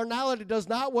 Our carnality does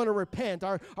not want to repent.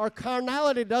 Our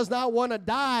carnality does not want to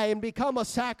die and become a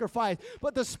sacrifice.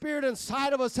 But the spirit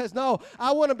inside of us says, no,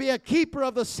 I want to be a keeper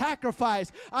of the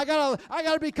sacrifice. I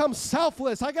gotta become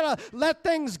selfless. I gotta let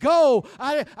things go.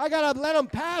 I gotta let them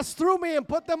pass through me and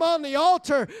put them on the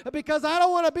altar, because I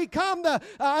don't want to become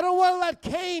I don't want to let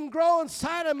Cain grow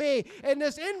inside of me and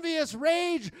this envious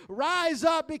rage rise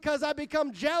up because I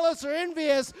become jealous or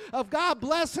envious of God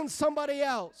blessing somebody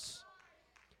else.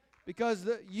 Because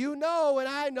you know and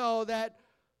I know that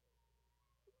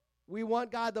we want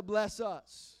God to bless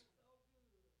us.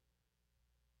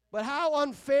 But how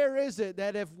unfair is it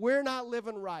that if we're not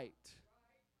living right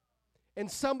and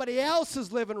somebody else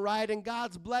is living right and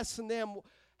God's blessing them,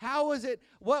 how is it,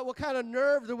 what kind of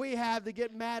nerve do we have to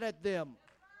get mad at them?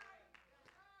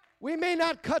 We may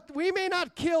not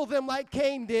kill them like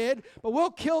Cain did, but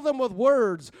we'll kill them with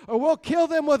words, or we'll kill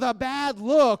them with a bad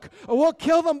look, or we'll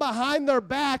kill them behind their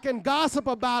back and gossip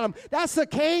about them. That's the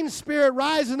Cain spirit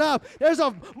rising up. There's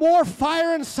more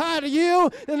fire inside of you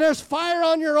than there's fire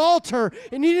on your altar,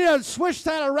 and you need to switch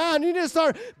that around. You need to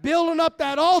start building up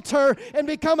that altar and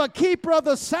become a keeper of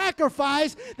the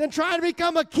sacrifice than try to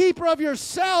become a keeper of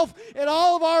yourself and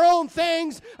all of our own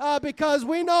things, because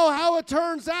we know how it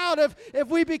turns out if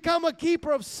we become a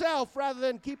keeper of self rather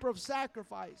than keeper of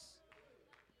sacrifice.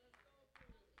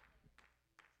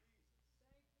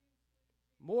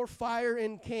 More fire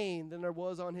in Cain than there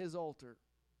was on his altar.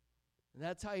 And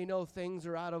that's how you know things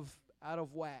are out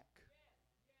of whack.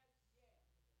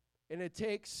 And it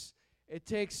takes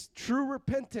true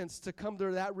repentance to come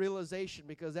to that realization,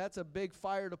 because that's a big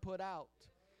fire to put out.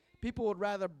 People would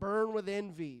rather burn with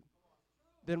envy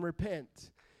than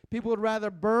repent. People would rather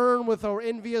burn with our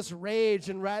envious rage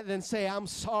rather than say, I'm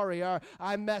sorry, or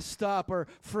I messed up, or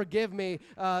forgive me.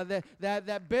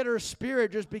 That bitter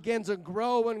spirit just begins to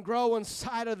grow and grow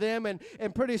inside of them, and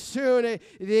pretty soon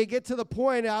they get to the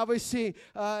point, obviously,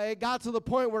 it got to the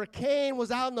point where Cain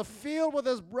was out in the field with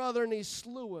his brother, and he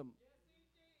slew him.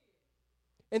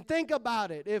 And think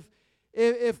about it.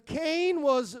 If Cain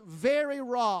was very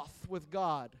wroth with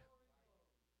God,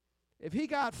 if he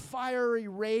got fiery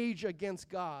rage against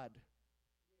God,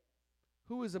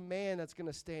 who is a man that's going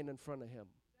to stand in front of him?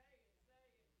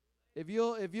 If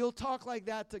you'll talk like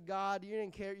that to God, you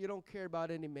don't care about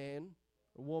any man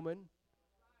or woman.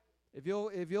 If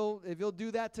you'll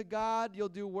do that to God, you'll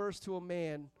do worse to a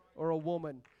man or a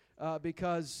woman,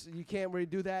 because you can't really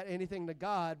do anything to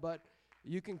God, but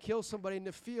you can kill somebody in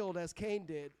the field as Cain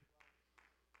did.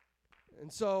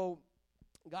 And so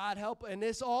God help, and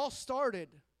this all started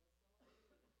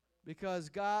because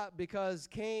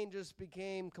Cain just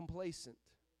became complacent.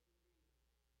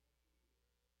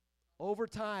 Over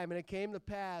time, and it came to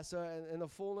pass in the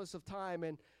fullness of time,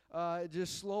 and it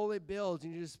just slowly builds,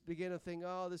 and you just begin to think,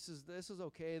 oh, this is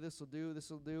okay, this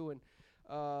will do,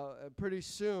 and pretty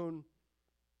soon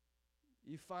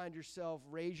you find yourself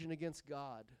raging against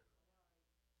God,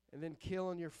 and then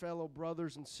killing your fellow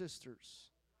brothers and sisters,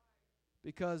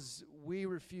 because we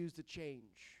refuse to change.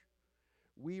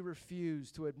 We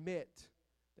refuse to admit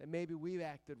that maybe we've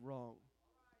acted wrong.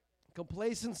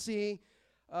 Complacency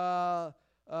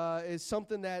is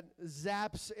something that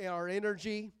zaps our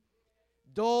energy,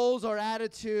 dulls our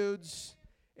attitudes,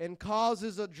 and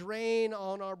causes a drain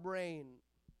on our brain.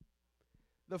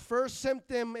 The first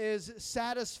symptom is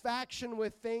satisfaction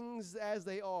with things as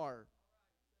they are.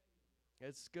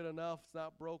 It's good enough. It's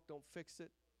not broke. Don't fix it.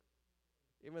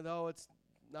 Even though it's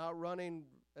not running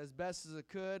as best as it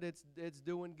could, it's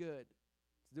doing good.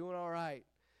 It's doing all right.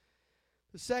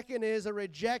 The second is a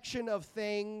rejection of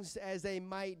things as they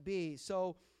might be.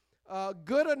 So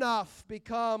good enough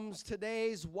becomes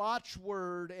today's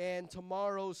watchword and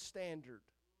tomorrow's standard.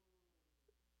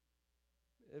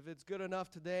 If it's good enough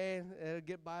today, it'll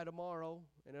get by tomorrow,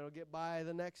 and it'll get by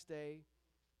the next day.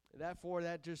 And therefore,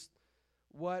 that just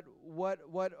what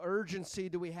urgency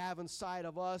do we have inside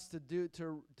of us to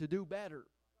do better?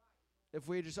 If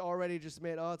we just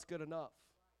admit, oh, it's good enough.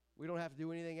 We don't have to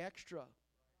do anything extra.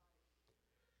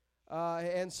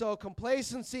 And so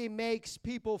complacency makes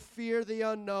people fear the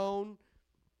unknown,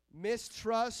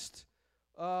 mistrust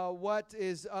what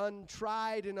is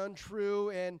untried and untrue,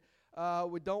 and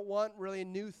we don't want really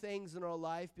new things in our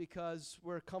life because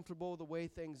we're comfortable with the way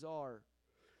things are.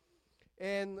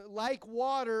 And like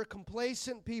water,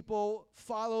 complacent people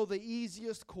follow the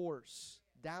easiest course,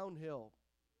 downhill.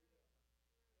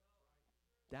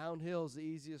 Downhill is the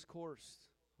easiest course.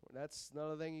 That's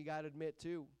another thing you got to admit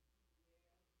too.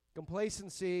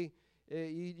 Complacency,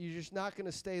 you're just not going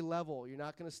to stay level. You're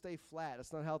not going to stay flat.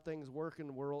 That's not how things work in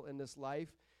the world, in this life.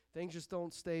 Things just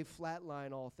don't stay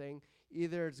flatline all thing.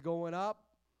 Either it's going up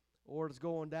or it's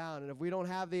going down. And if we don't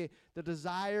have the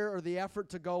desire or the effort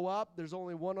to go up, there's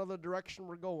only one other direction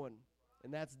we're going,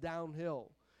 and that's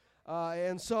downhill.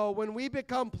 And so when we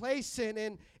become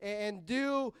complacent and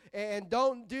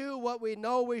don't do what we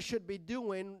know we should be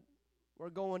doing, we're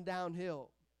going downhill.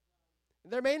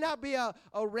 There may not be a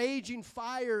raging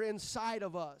fire inside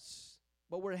of us,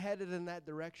 but we're headed in that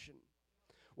direction.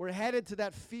 We're headed to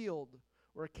that field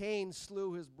where Cain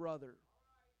slew his brother.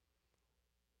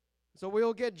 So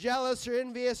we'll get jealous or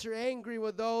envious or angry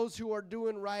with those who are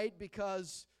doing right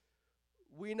because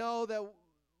we know that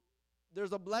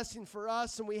there's a blessing for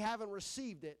us and we haven't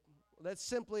received it. That's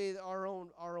simply our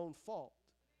own fault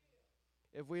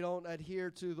if we don't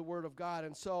adhere to the Word of God.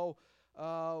 And so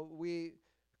we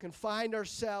can find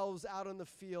ourselves out in the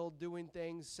field doing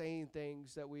things, saying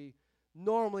things that we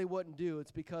normally wouldn't do. It's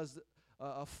because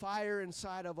a fire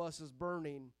inside of us is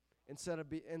burning instead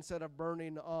of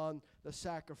burning on the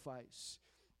sacrifice.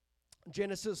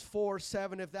 Genesis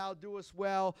 4:7, if thou doest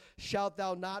well, shalt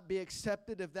thou not be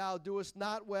accepted. If thou doest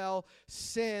not well,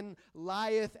 sin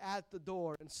lieth at the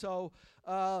door. And so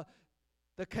the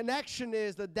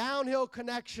downhill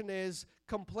connection is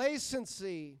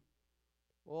complacency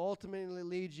will ultimately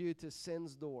lead you to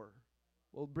sin's door,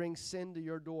 will bring sin to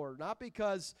your door. Not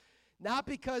because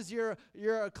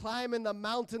you're climbing the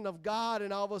mountain of God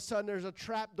and all of a sudden there's a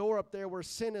trap door up there where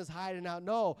sin is hiding out.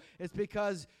 No, it's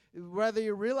because whether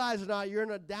you realize it or not, you're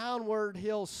in a downward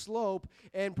hill slope,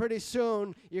 and pretty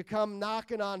soon you come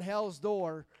knocking on hell's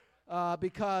door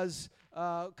because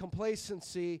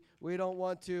complacency. We don't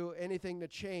want anything to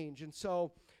change. And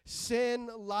so sin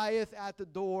lieth at the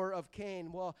door of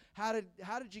Cain. Well, how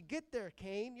did you get there,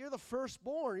 Cain? You're the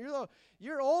firstborn.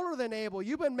 You're older than Abel.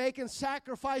 You've been making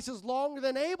sacrifices longer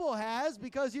than Abel has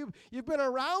because you've been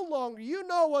around longer. You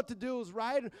know what to do is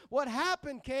right. And what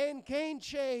happened, Cain? Cain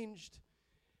changed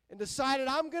and decided,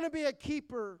 I'm going to be a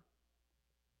keeper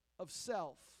of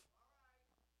self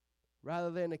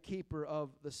rather than a keeper of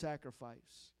the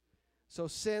sacrifice. So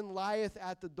sin lieth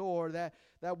at the door.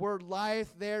 That word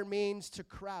lieth there means to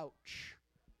crouch.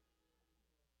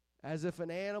 As if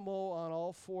an animal on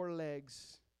all four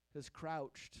legs has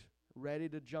crouched, ready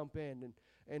to jump in.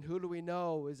 And who do we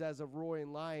know is as a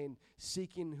roaring lion,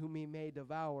 seeking whom he may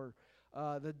devour.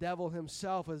 The devil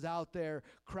himself is out there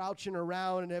crouching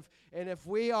around, and if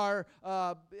we are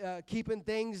keeping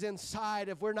things inside,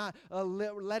 if we're not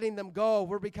letting them go,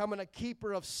 we're becoming a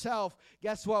keeper of self.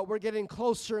 Guess what? We're getting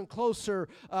closer and closer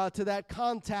to that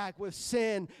contact with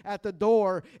sin at the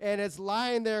door, and it's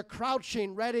lying there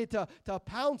crouching, ready to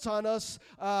pounce on us,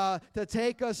 to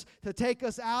take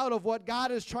us out of what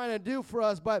God is trying to do for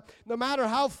us. But no matter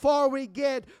how far we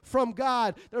get from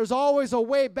God, there's always a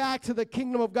way back to the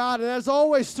kingdom of God, and that's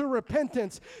always through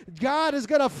repentance. God is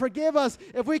going to forgive us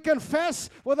if we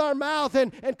confess with our mouth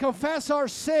and confess our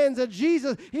sins. And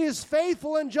Jesus, He is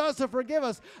faithful and just to forgive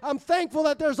us. I'm thankful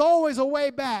that there's always a way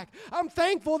back. I'm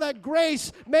thankful that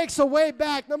grace makes a way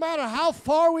back. No matter how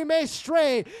far we may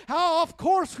stray, how off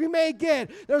course we may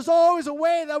get, there's always a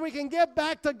way that we can get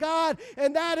back to God,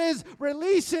 and that is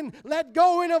releasing, let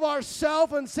going of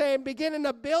ourselves and saying, beginning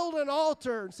to build an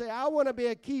altar and say, I want to be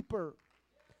a keeper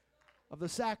of the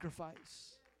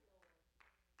sacrifice.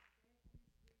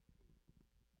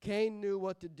 Cain knew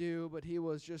what to do, but he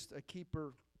was just a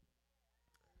keeper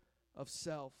of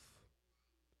self.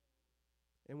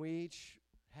 And we each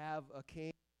have a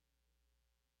Cain.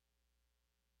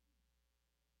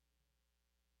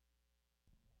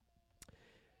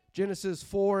 Genesis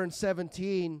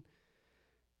 4:17,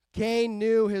 Cain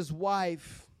knew his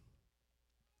wife.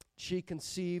 She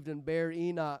conceived and bare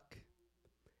Enoch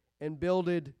and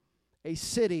builded a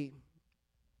city,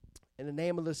 and the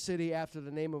name of the city after the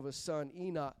name of his son,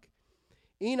 Enoch.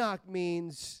 Enoch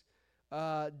means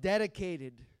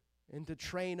dedicated and to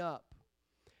train up.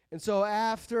 And so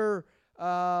after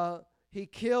he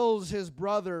kills his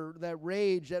brother,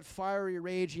 that fiery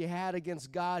rage he had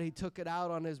against God, he took it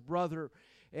out on his brother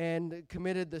and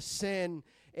committed the sin.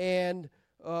 And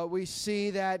we see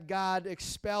that God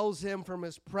expels him from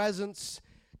his presence.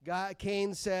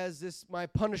 Cain says, my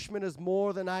punishment is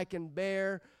more than I can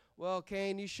bear. Well,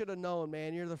 Cain, you should have known,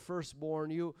 man. You're the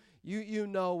firstborn. You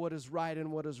know what is right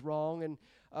and what is wrong.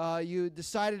 And you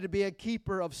decided to be a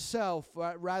keeper of self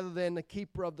rather than a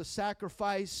keeper of the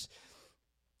sacrifice.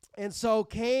 And so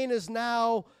Cain is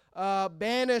now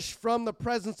banished from the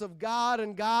presence of God.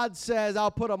 And God says, I'll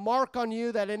put a mark on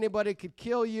you that anybody could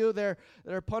kill you. Their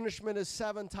punishment is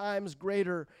 7 times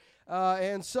greater.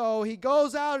 And so he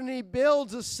goes out and he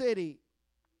builds a city,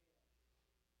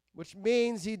 which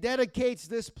means he dedicates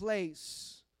this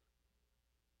place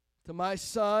to my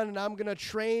son, and I'm going to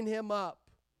train him up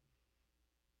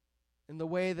in the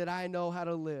way that I know how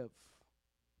to live.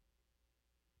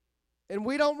 And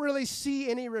we don't really see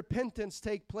any repentance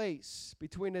take place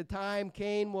between the time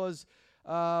Cain was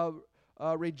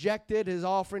rejected, his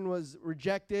offering was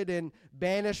rejected and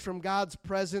banished from God's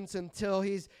presence, until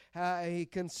he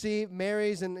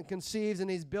marries and conceives, and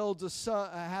he builds a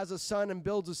son, has a son and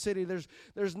builds a city.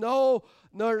 There's no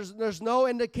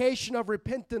indication of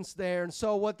repentance there. And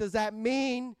so what does that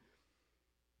mean?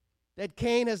 That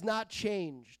Cain has not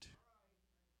changed.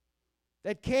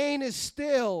 That Cain is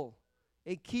still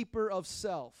a keeper of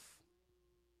self.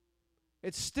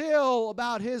 It's still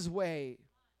about his way.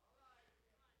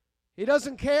 He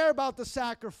doesn't care about the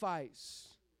sacrifice.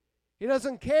 He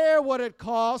doesn't care what it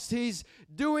costs. He's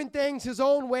doing things his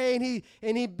own way,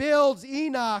 and he builds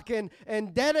Enoch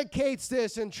and dedicates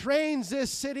this and trains this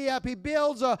city up. He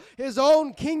builds his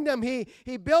own kingdom.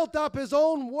 He built up his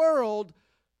own world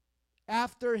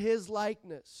after his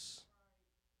likeness.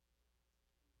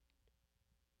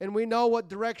 And we know what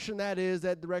direction that is.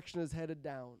 That direction is headed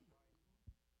down.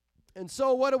 And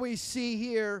so what do we see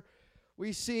here?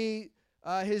 We see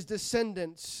his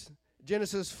descendants.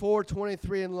 Genesis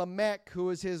 4:23, and Lamech, who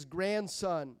is his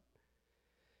grandson,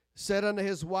 said unto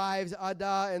his wives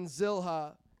Adah and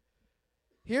Zillah,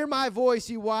 Hear my voice,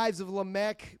 ye wives of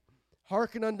Lamech,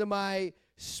 hearken unto my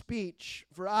speech,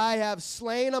 for I have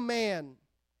slain a man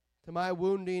to my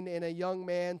wounding, and a young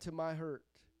man to my hurt.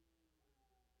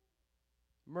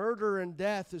 Murder and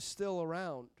death is still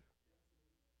around.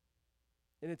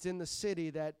 And it's in the city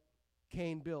that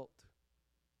Cain built.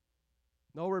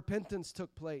 No repentance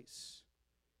took place.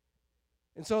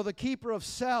 And so the keeper of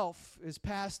self is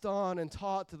passed on and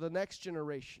taught to the next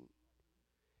generation.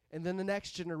 And then the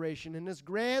next generation. And his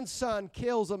grandson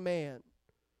kills a man.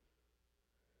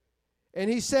 And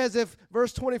he says,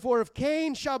 verse 24, if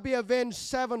Cain shall be avenged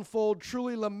sevenfold,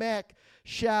 truly Lamech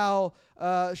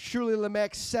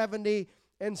 70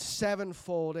 and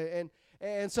sevenfold.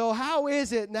 And so how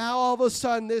is it now all of a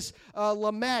sudden this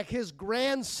Lamech, his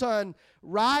grandson,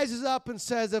 rises up and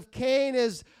says, if Cain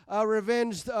is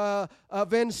avenged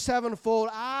sevenfold,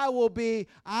 I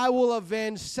will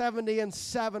avenge 70 and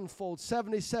sevenfold,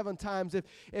 77 times.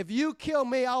 If you kill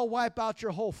me, I'll wipe out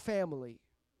your whole family.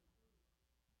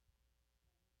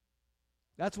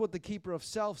 That's what the keeper of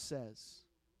self says,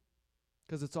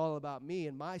 because it's all about me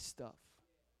and my stuff.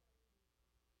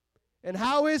 And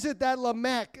how is it that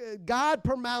Lamech, God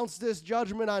pronounced this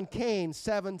judgment on Cain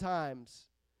 7 times.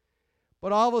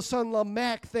 But all of a sudden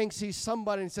Lamech thinks he's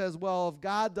somebody and says, well, if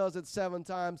God does it 7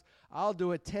 times, I'll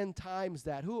do it 10 times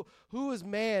that. Who is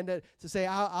man to say,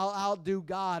 I'll do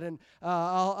God and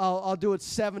I'll do it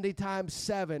 70 times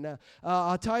 7?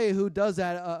 I'll tell you who does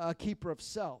that, a keeper of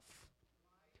self.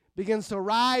 Begins to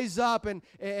rise up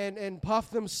and puff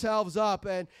themselves up.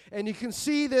 And you can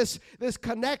see this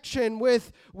connection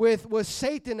with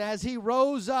Satan as he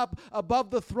rose up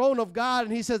above the throne of God.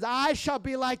 And he says, I shall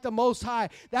be like the Most High.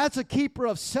 That's a keeper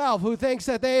of self who thinks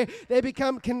that they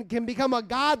can become a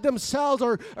God themselves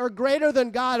or greater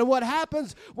than God. And what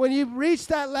happens when you reach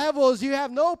that level is you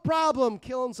have no problem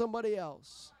killing somebody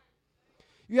else.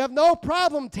 You have no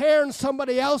problem tearing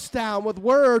somebody else down with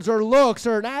words or looks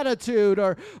or an attitude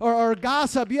or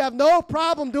gossip. You have no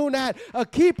problem doing that. A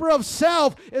keeper of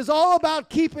self is all about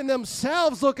keeping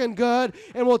themselves looking good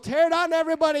and will tear down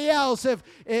everybody else if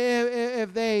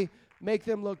they make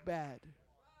them look bad.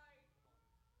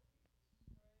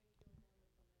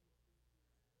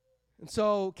 And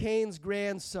so Cain's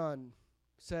grandson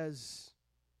says,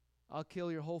 I'll kill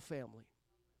your whole family.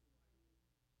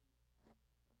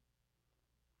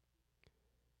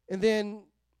 And then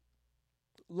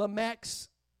Lamech's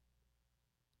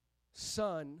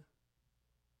son,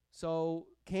 so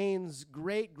Cain's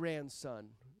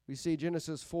great-grandson, we see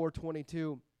Genesis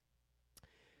 4:22.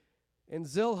 And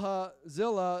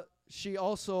Zillah, she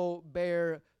also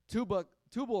bare Tubal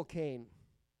Cain.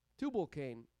 Tubal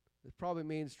Cain. It probably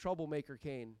means troublemaker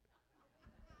Cain.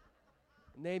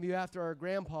 Name you after our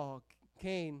grandpa,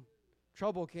 Cain.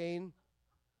 Trouble Cain.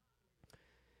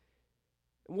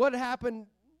 What happened?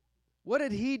 What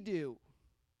did he do?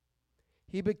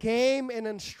 He became an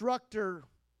instructor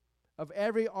of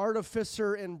every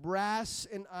artificer in brass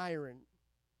and iron.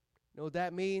 You know what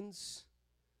that means?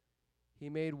 He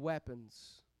made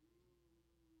weapons.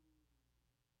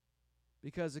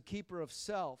 Because a keeper of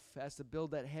self has to build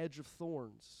that hedge of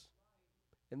thorns,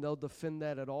 and they'll defend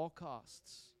that at all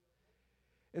costs.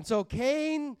 And so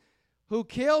Cain, who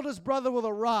killed his brother with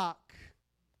a rock,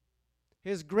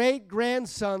 his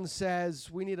great-grandson says,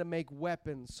 we need to make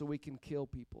weapons so we can kill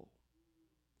people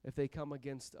if they come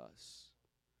against us.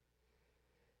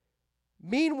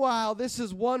 Meanwhile, this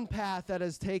is one path that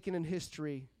is taken in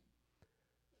history.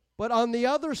 But on the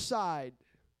other side,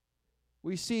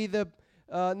 we see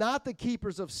not the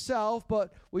keepers of self,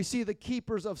 but we see the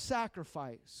keepers of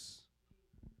sacrifice.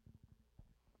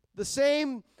 The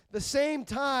same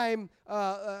time,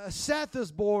 Seth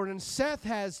is born, and Seth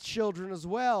has children as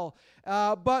well.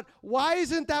 But why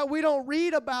isn't that we don't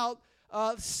read about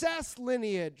Seth's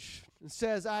lineage? It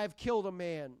says, I have killed a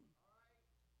man.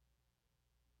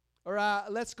 Or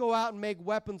let's go out and make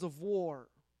weapons of war.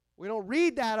 We don't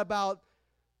read that about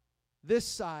this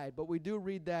side, but we do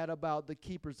read that about the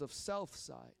keepers of self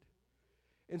side.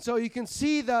 And so you can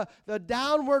see the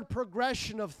downward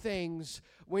progression of things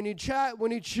when you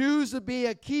choose to be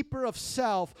a keeper of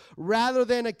self rather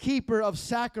than a keeper of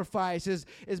sacrifices,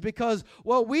 is because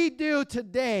what we do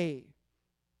today,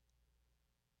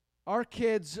 our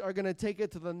kids are going to take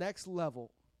it to the next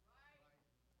level.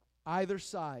 Either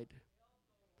side.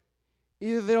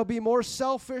 Either they'll be more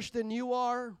selfish than you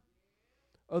are,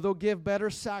 or they'll give better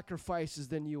sacrifices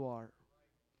than you are.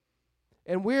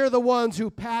 And we're the ones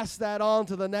who pass that on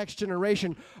to the next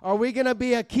generation. Are we going to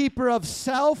be a keeper of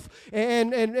self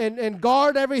and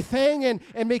guard everything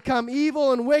and become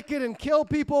evil and wicked and kill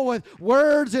people with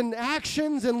words and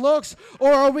actions and looks?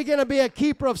 Or are we going to be a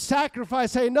keeper of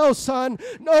sacrifice? Say, no, son,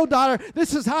 no, daughter,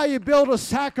 this is how you build a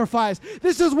sacrifice.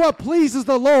 This is what pleases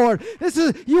the Lord.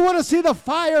 You want to see the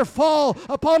fire fall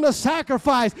upon the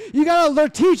sacrifice. You got to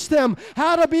teach them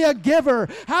how to be a giver,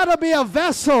 how to be a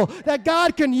vessel that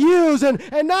God can use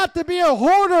and not to be a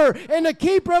hoarder and a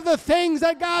keeper of the things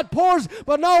that God pours.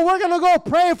 But no, we're going to go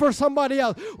pray for somebody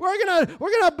else. We're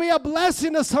gonna be a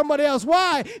blessing to somebody else.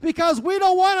 Why? Because we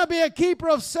don't want to be a keeper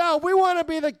of self. We want to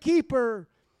be the keeper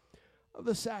of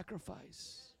the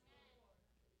sacrifice.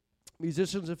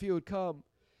 Musicians, if you would come.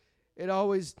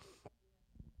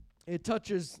 It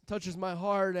touches my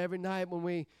heart every night when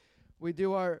we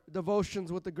do our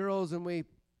devotions with the girls, and we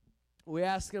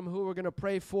ask them who we're going to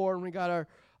pray for, and we got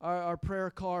our prayer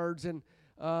cards, and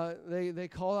they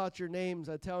call out your names.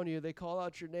 I'm telling you, they call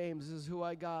out your names. This is who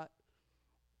I got.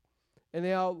 And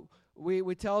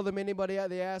we tell them, anybody,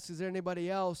 they ask, is there anybody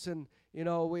else? And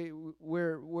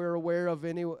we're aware of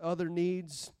any other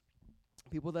needs,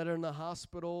 people that are in the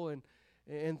hospital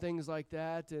and things like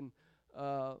that, and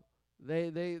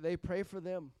they pray for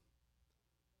them.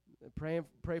 They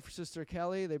pray for Sister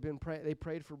Kelly. They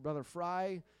prayed for Brother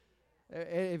Fry.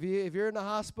 If you're in the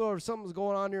hospital or something's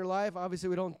going on in your life, obviously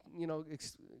we don't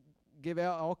give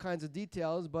out all kinds of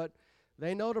details, but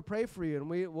they know to pray for you, and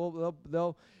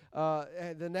they'll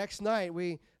the next night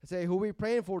we say, who are we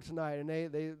praying for tonight? And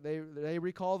they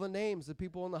recall the names, the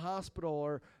people in the hospital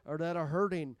or that are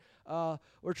hurting.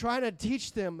 We're trying to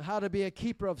teach them how to be a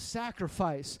keeper of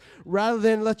sacrifice rather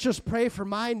than let's just pray for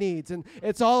my needs. And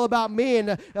it's all about me,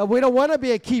 and we don't want to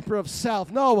be a keeper of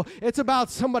self. No, it's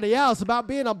about somebody else, about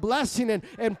being a blessing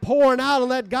and pouring out and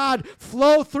let God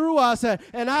flow through us.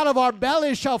 And out of our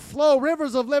bellies shall flow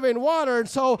rivers of living water. And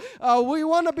so we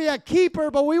want to be a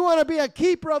keeper, but we want to be a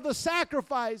keeper of the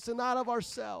sacrifice and not of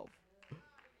ourselves.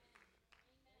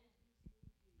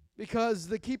 Because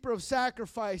the keeper of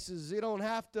sacrifices, you don't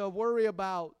have to worry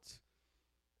about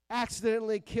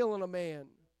accidentally killing a man.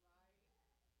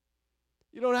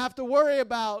 You don't have to worry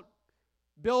about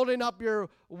building up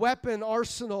your weapon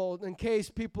arsenal in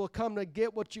case people come to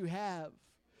get what you have.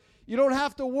 You don't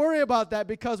have to worry about that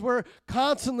because we're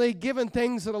constantly giving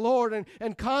things to the Lord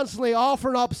and constantly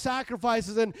offering up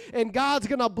sacrifices, and God's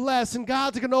going to bless, and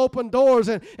God's going to open doors,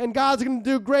 and God's going to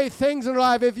do great things in your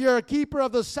life. If you're a keeper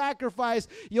of the sacrifice,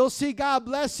 you'll see God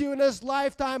bless you in this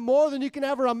lifetime more than you can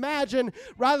ever imagine,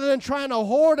 rather than trying to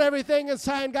hoard everything and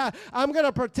saying, God, I'm going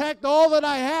to protect all that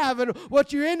I have. And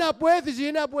what you end up with is you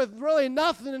end up with really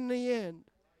nothing in the end.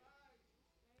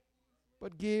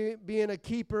 But being a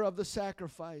keeper of the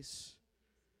sacrifice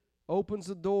opens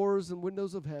the doors and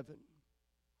windows of heaven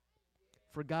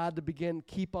for God to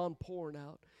keep on pouring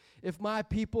out. If my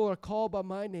people are called by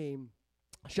my name,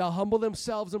 shall humble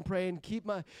themselves and pray and keep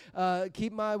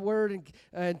my word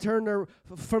and turn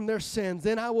from their sins,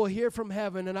 then I will hear from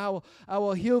heaven, and I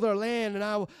will heal their land, and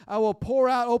I will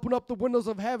open up the windows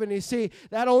of heaven. You see,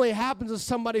 that only happens to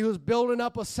somebody who's building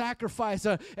up a sacrifice,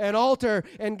 an altar,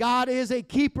 and God is a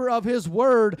keeper of His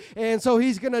word, and so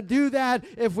He's going to do that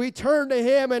if we turn to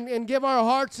Him and give our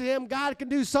hearts to Him. God can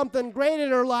do something great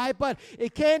in our life, but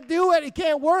it can't do it. It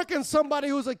can't work in somebody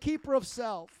who's a keeper of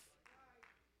self.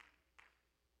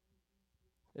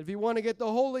 If you want to get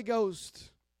the Holy Ghost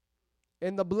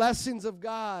and the blessings of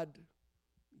God,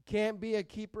 you can't be a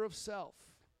keeper of self.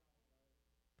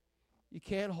 You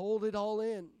can't hold it all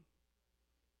in.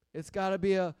 You got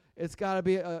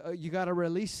to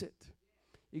release it.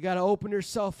 You got to open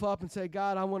yourself up and say,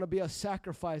 God, I want to be a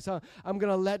sacrifice. I'm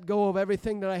going to let go of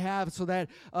everything that I have so that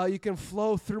you can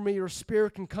flow through me. Your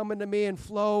Spirit can come into me and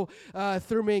flow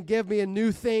through me and give me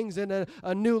new things and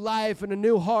a new life and a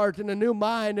new heart and a new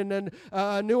mind and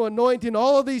a new anointing.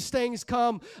 All of these things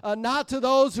come not to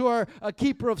those who are a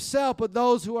keeper of self, but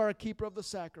those who are a keeper of the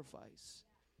sacrifice.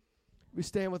 We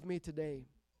stand with me today.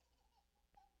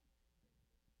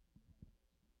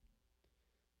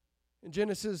 In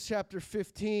Genesis chapter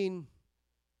 15,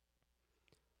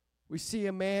 we see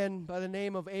a man by the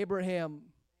name of Abraham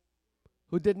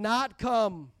who did not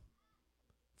come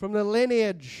from the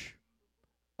lineage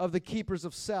of the keepers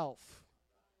of self.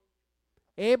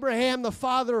 Abraham, the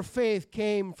father of faith,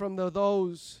 came from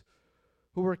those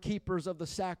who were keepers of the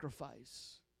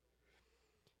sacrifice.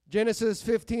 Genesis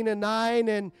 15:9,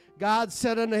 and God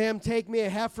said unto him, take me a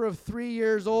heifer of 3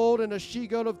 years old, and a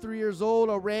she-goat of 3 years old,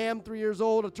 a ram 3 years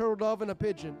old, a turtle dove, and a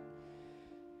pigeon.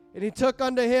 And he took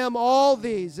unto him all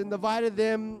these, and divided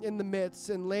them in the midst,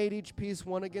 and laid each piece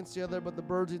one against the other, but the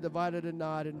birds he divided it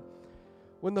not. And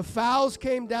when the fowls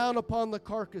came down upon the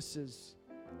carcasses,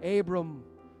 Abram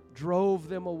drove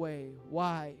them away.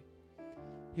 Why?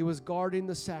 He was guarding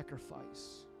the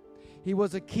sacrifice. He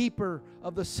was a keeper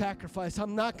of the sacrifice.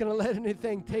 I'm not going to let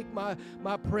anything take my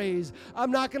praise. I'm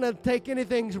not going to take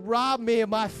anything to rob me of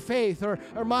my faith or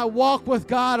my walk with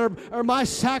God or my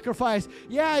sacrifice.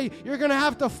 Yeah, you're going to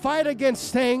have to fight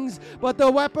against things, but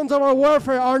the weapons of our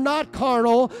warfare are not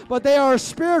carnal, but they are a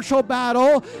spiritual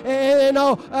battle.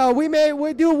 And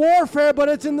we do warfare, but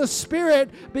it's in the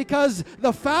spirit, because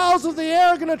the fowls of the air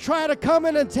are going to try to come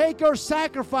in and take your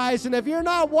sacrifice. And if you're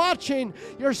not watching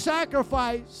your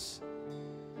sacrifice,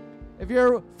 if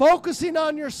you're focusing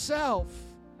on yourself,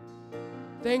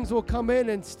 things will come in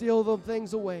and steal the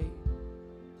things away.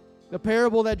 The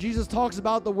parable that Jesus talks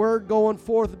about, the word going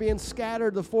forth, being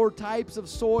scattered, the 4 types of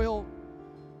soil.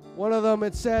 One of them,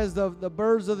 it says, the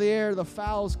birds of the air, the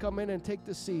fowls come in and take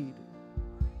the seed.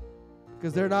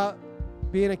 Because they're not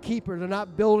being a keeper. They're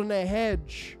not building a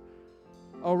hedge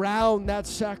around that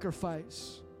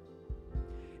sacrifice.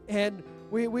 And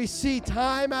we see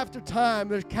time after time,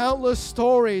 there's countless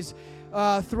stories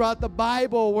throughout the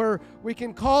Bible where we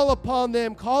can call upon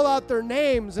them, call out their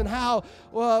names, and how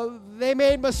they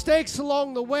made mistakes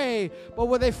along the way, but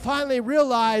when they finally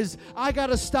realized, I got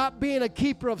to stop being a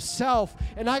keeper of self,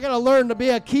 and I got to learn to be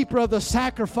a keeper of the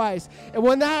sacrifice. And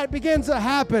when that begins to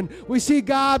happen, we see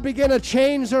God begin to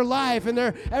change their life, and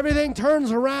everything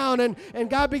turns around, and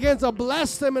God begins to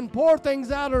bless them and pour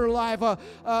things out in their life.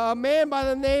 A man by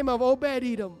the name of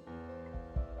Obed-Edom.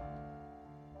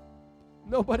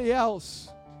 Nobody else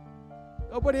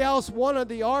wanted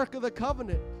the Ark of the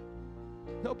Covenant.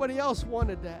 Nobody else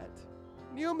wanted that.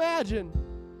 Can you imagine?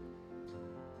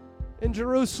 In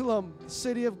Jerusalem, the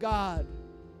city of God,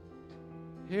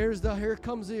 here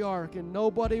comes the Ark, and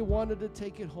nobody wanted to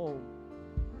take it home.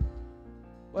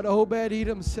 But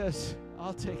Obed-Edom says,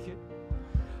 I'll take it.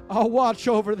 I'll watch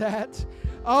over that.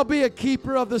 I'll be a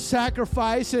keeper of the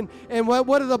sacrifice. And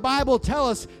what did the Bible tell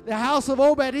us? The house of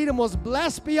Obed-Edom was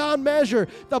blessed beyond measure.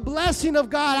 The blessing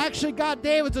of God actually got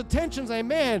David's attention, saying,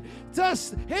 man,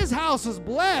 just his house is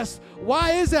blessed.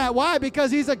 Why is that? Why?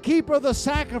 Because he's a keeper of the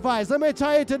sacrifice. Let me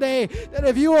tell you today that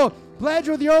if you will pledge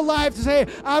with your life to say,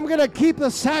 I'm going to keep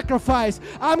the sacrifice.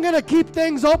 I'm going to keep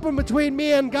things open between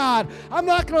me and God. I'm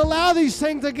not going to allow these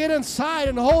things to get inside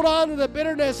and hold on to the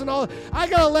bitterness and all. I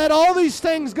got to let all these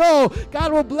things go.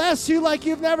 God will bless you like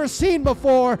you've never seen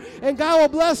before. And God will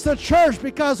bless the church,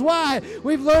 because why?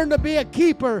 We've learned to be a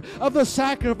keeper of the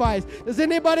sacrifice. Does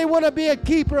anybody want to be a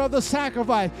keeper of the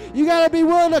sacrifice? You got to be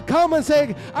willing to come and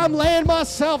say, I'm laying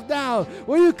myself down.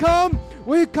 Will you come?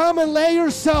 Will you come and lay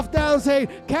yourself down and say,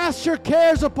 cast your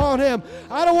cares upon him?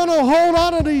 I don't want to hold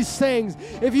on to these things.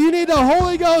 If you need the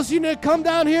Holy Ghost, you need to come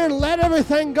down here and let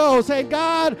everything go. Say,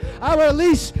 God,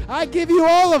 I give you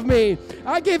all of me.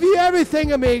 I give you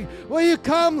everything of me. Will you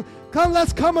come? Come,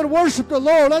 let's come and worship the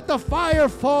Lord. Let the fire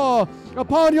fall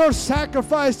upon your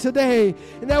sacrifice today,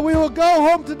 and that we will go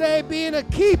home today being a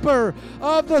keeper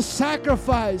of the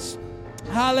sacrifice.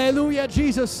 Hallelujah,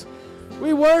 Jesus.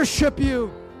 We worship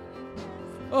you.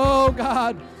 Oh,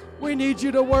 God, we need you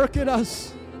to work in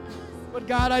us. But,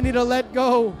 God, I need to let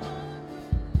go.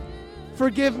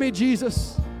 Forgive me,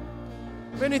 Jesus.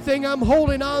 If anything I'm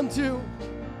holding on to,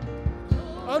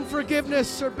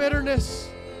 unforgiveness or bitterness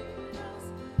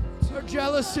or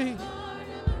jealousy,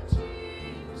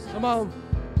 come on,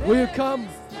 will you come?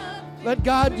 Let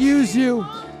God use you.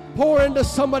 Pour into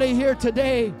somebody here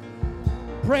today.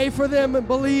 Pray for them and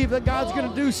believe that God's going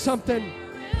to do something.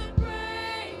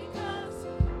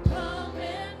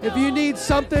 If you need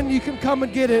something, you can come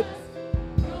and get it.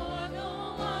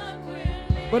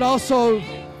 But also,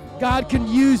 God can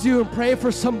use you and pray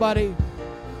for somebody.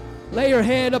 Lay your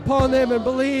hand upon them and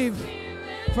believe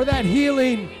for that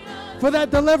healing, for that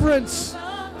deliverance.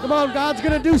 Come on, God's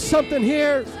going to do something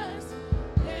here.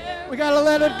 We got to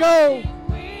let it go.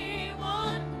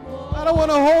 I don't want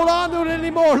to hold on to it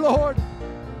anymore, Lord.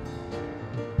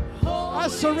 I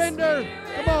surrender.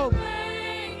 Come on.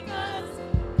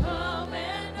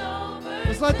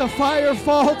 Let's let the fire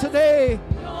fall today.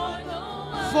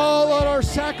 Fall on our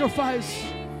sacrifice.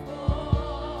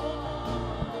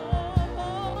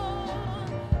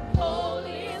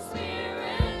 Holy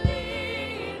Spirit,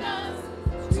 lead us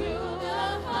to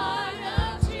the heart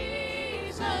of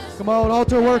Jesus. Come on,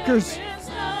 altar workers.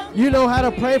 You know how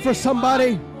to pray for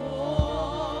somebody.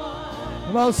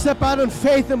 Come on, step out in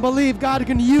faith and believe God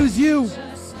can use you.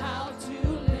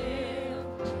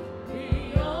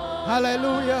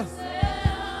 Hallelujah.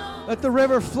 Let the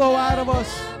river flow out of us.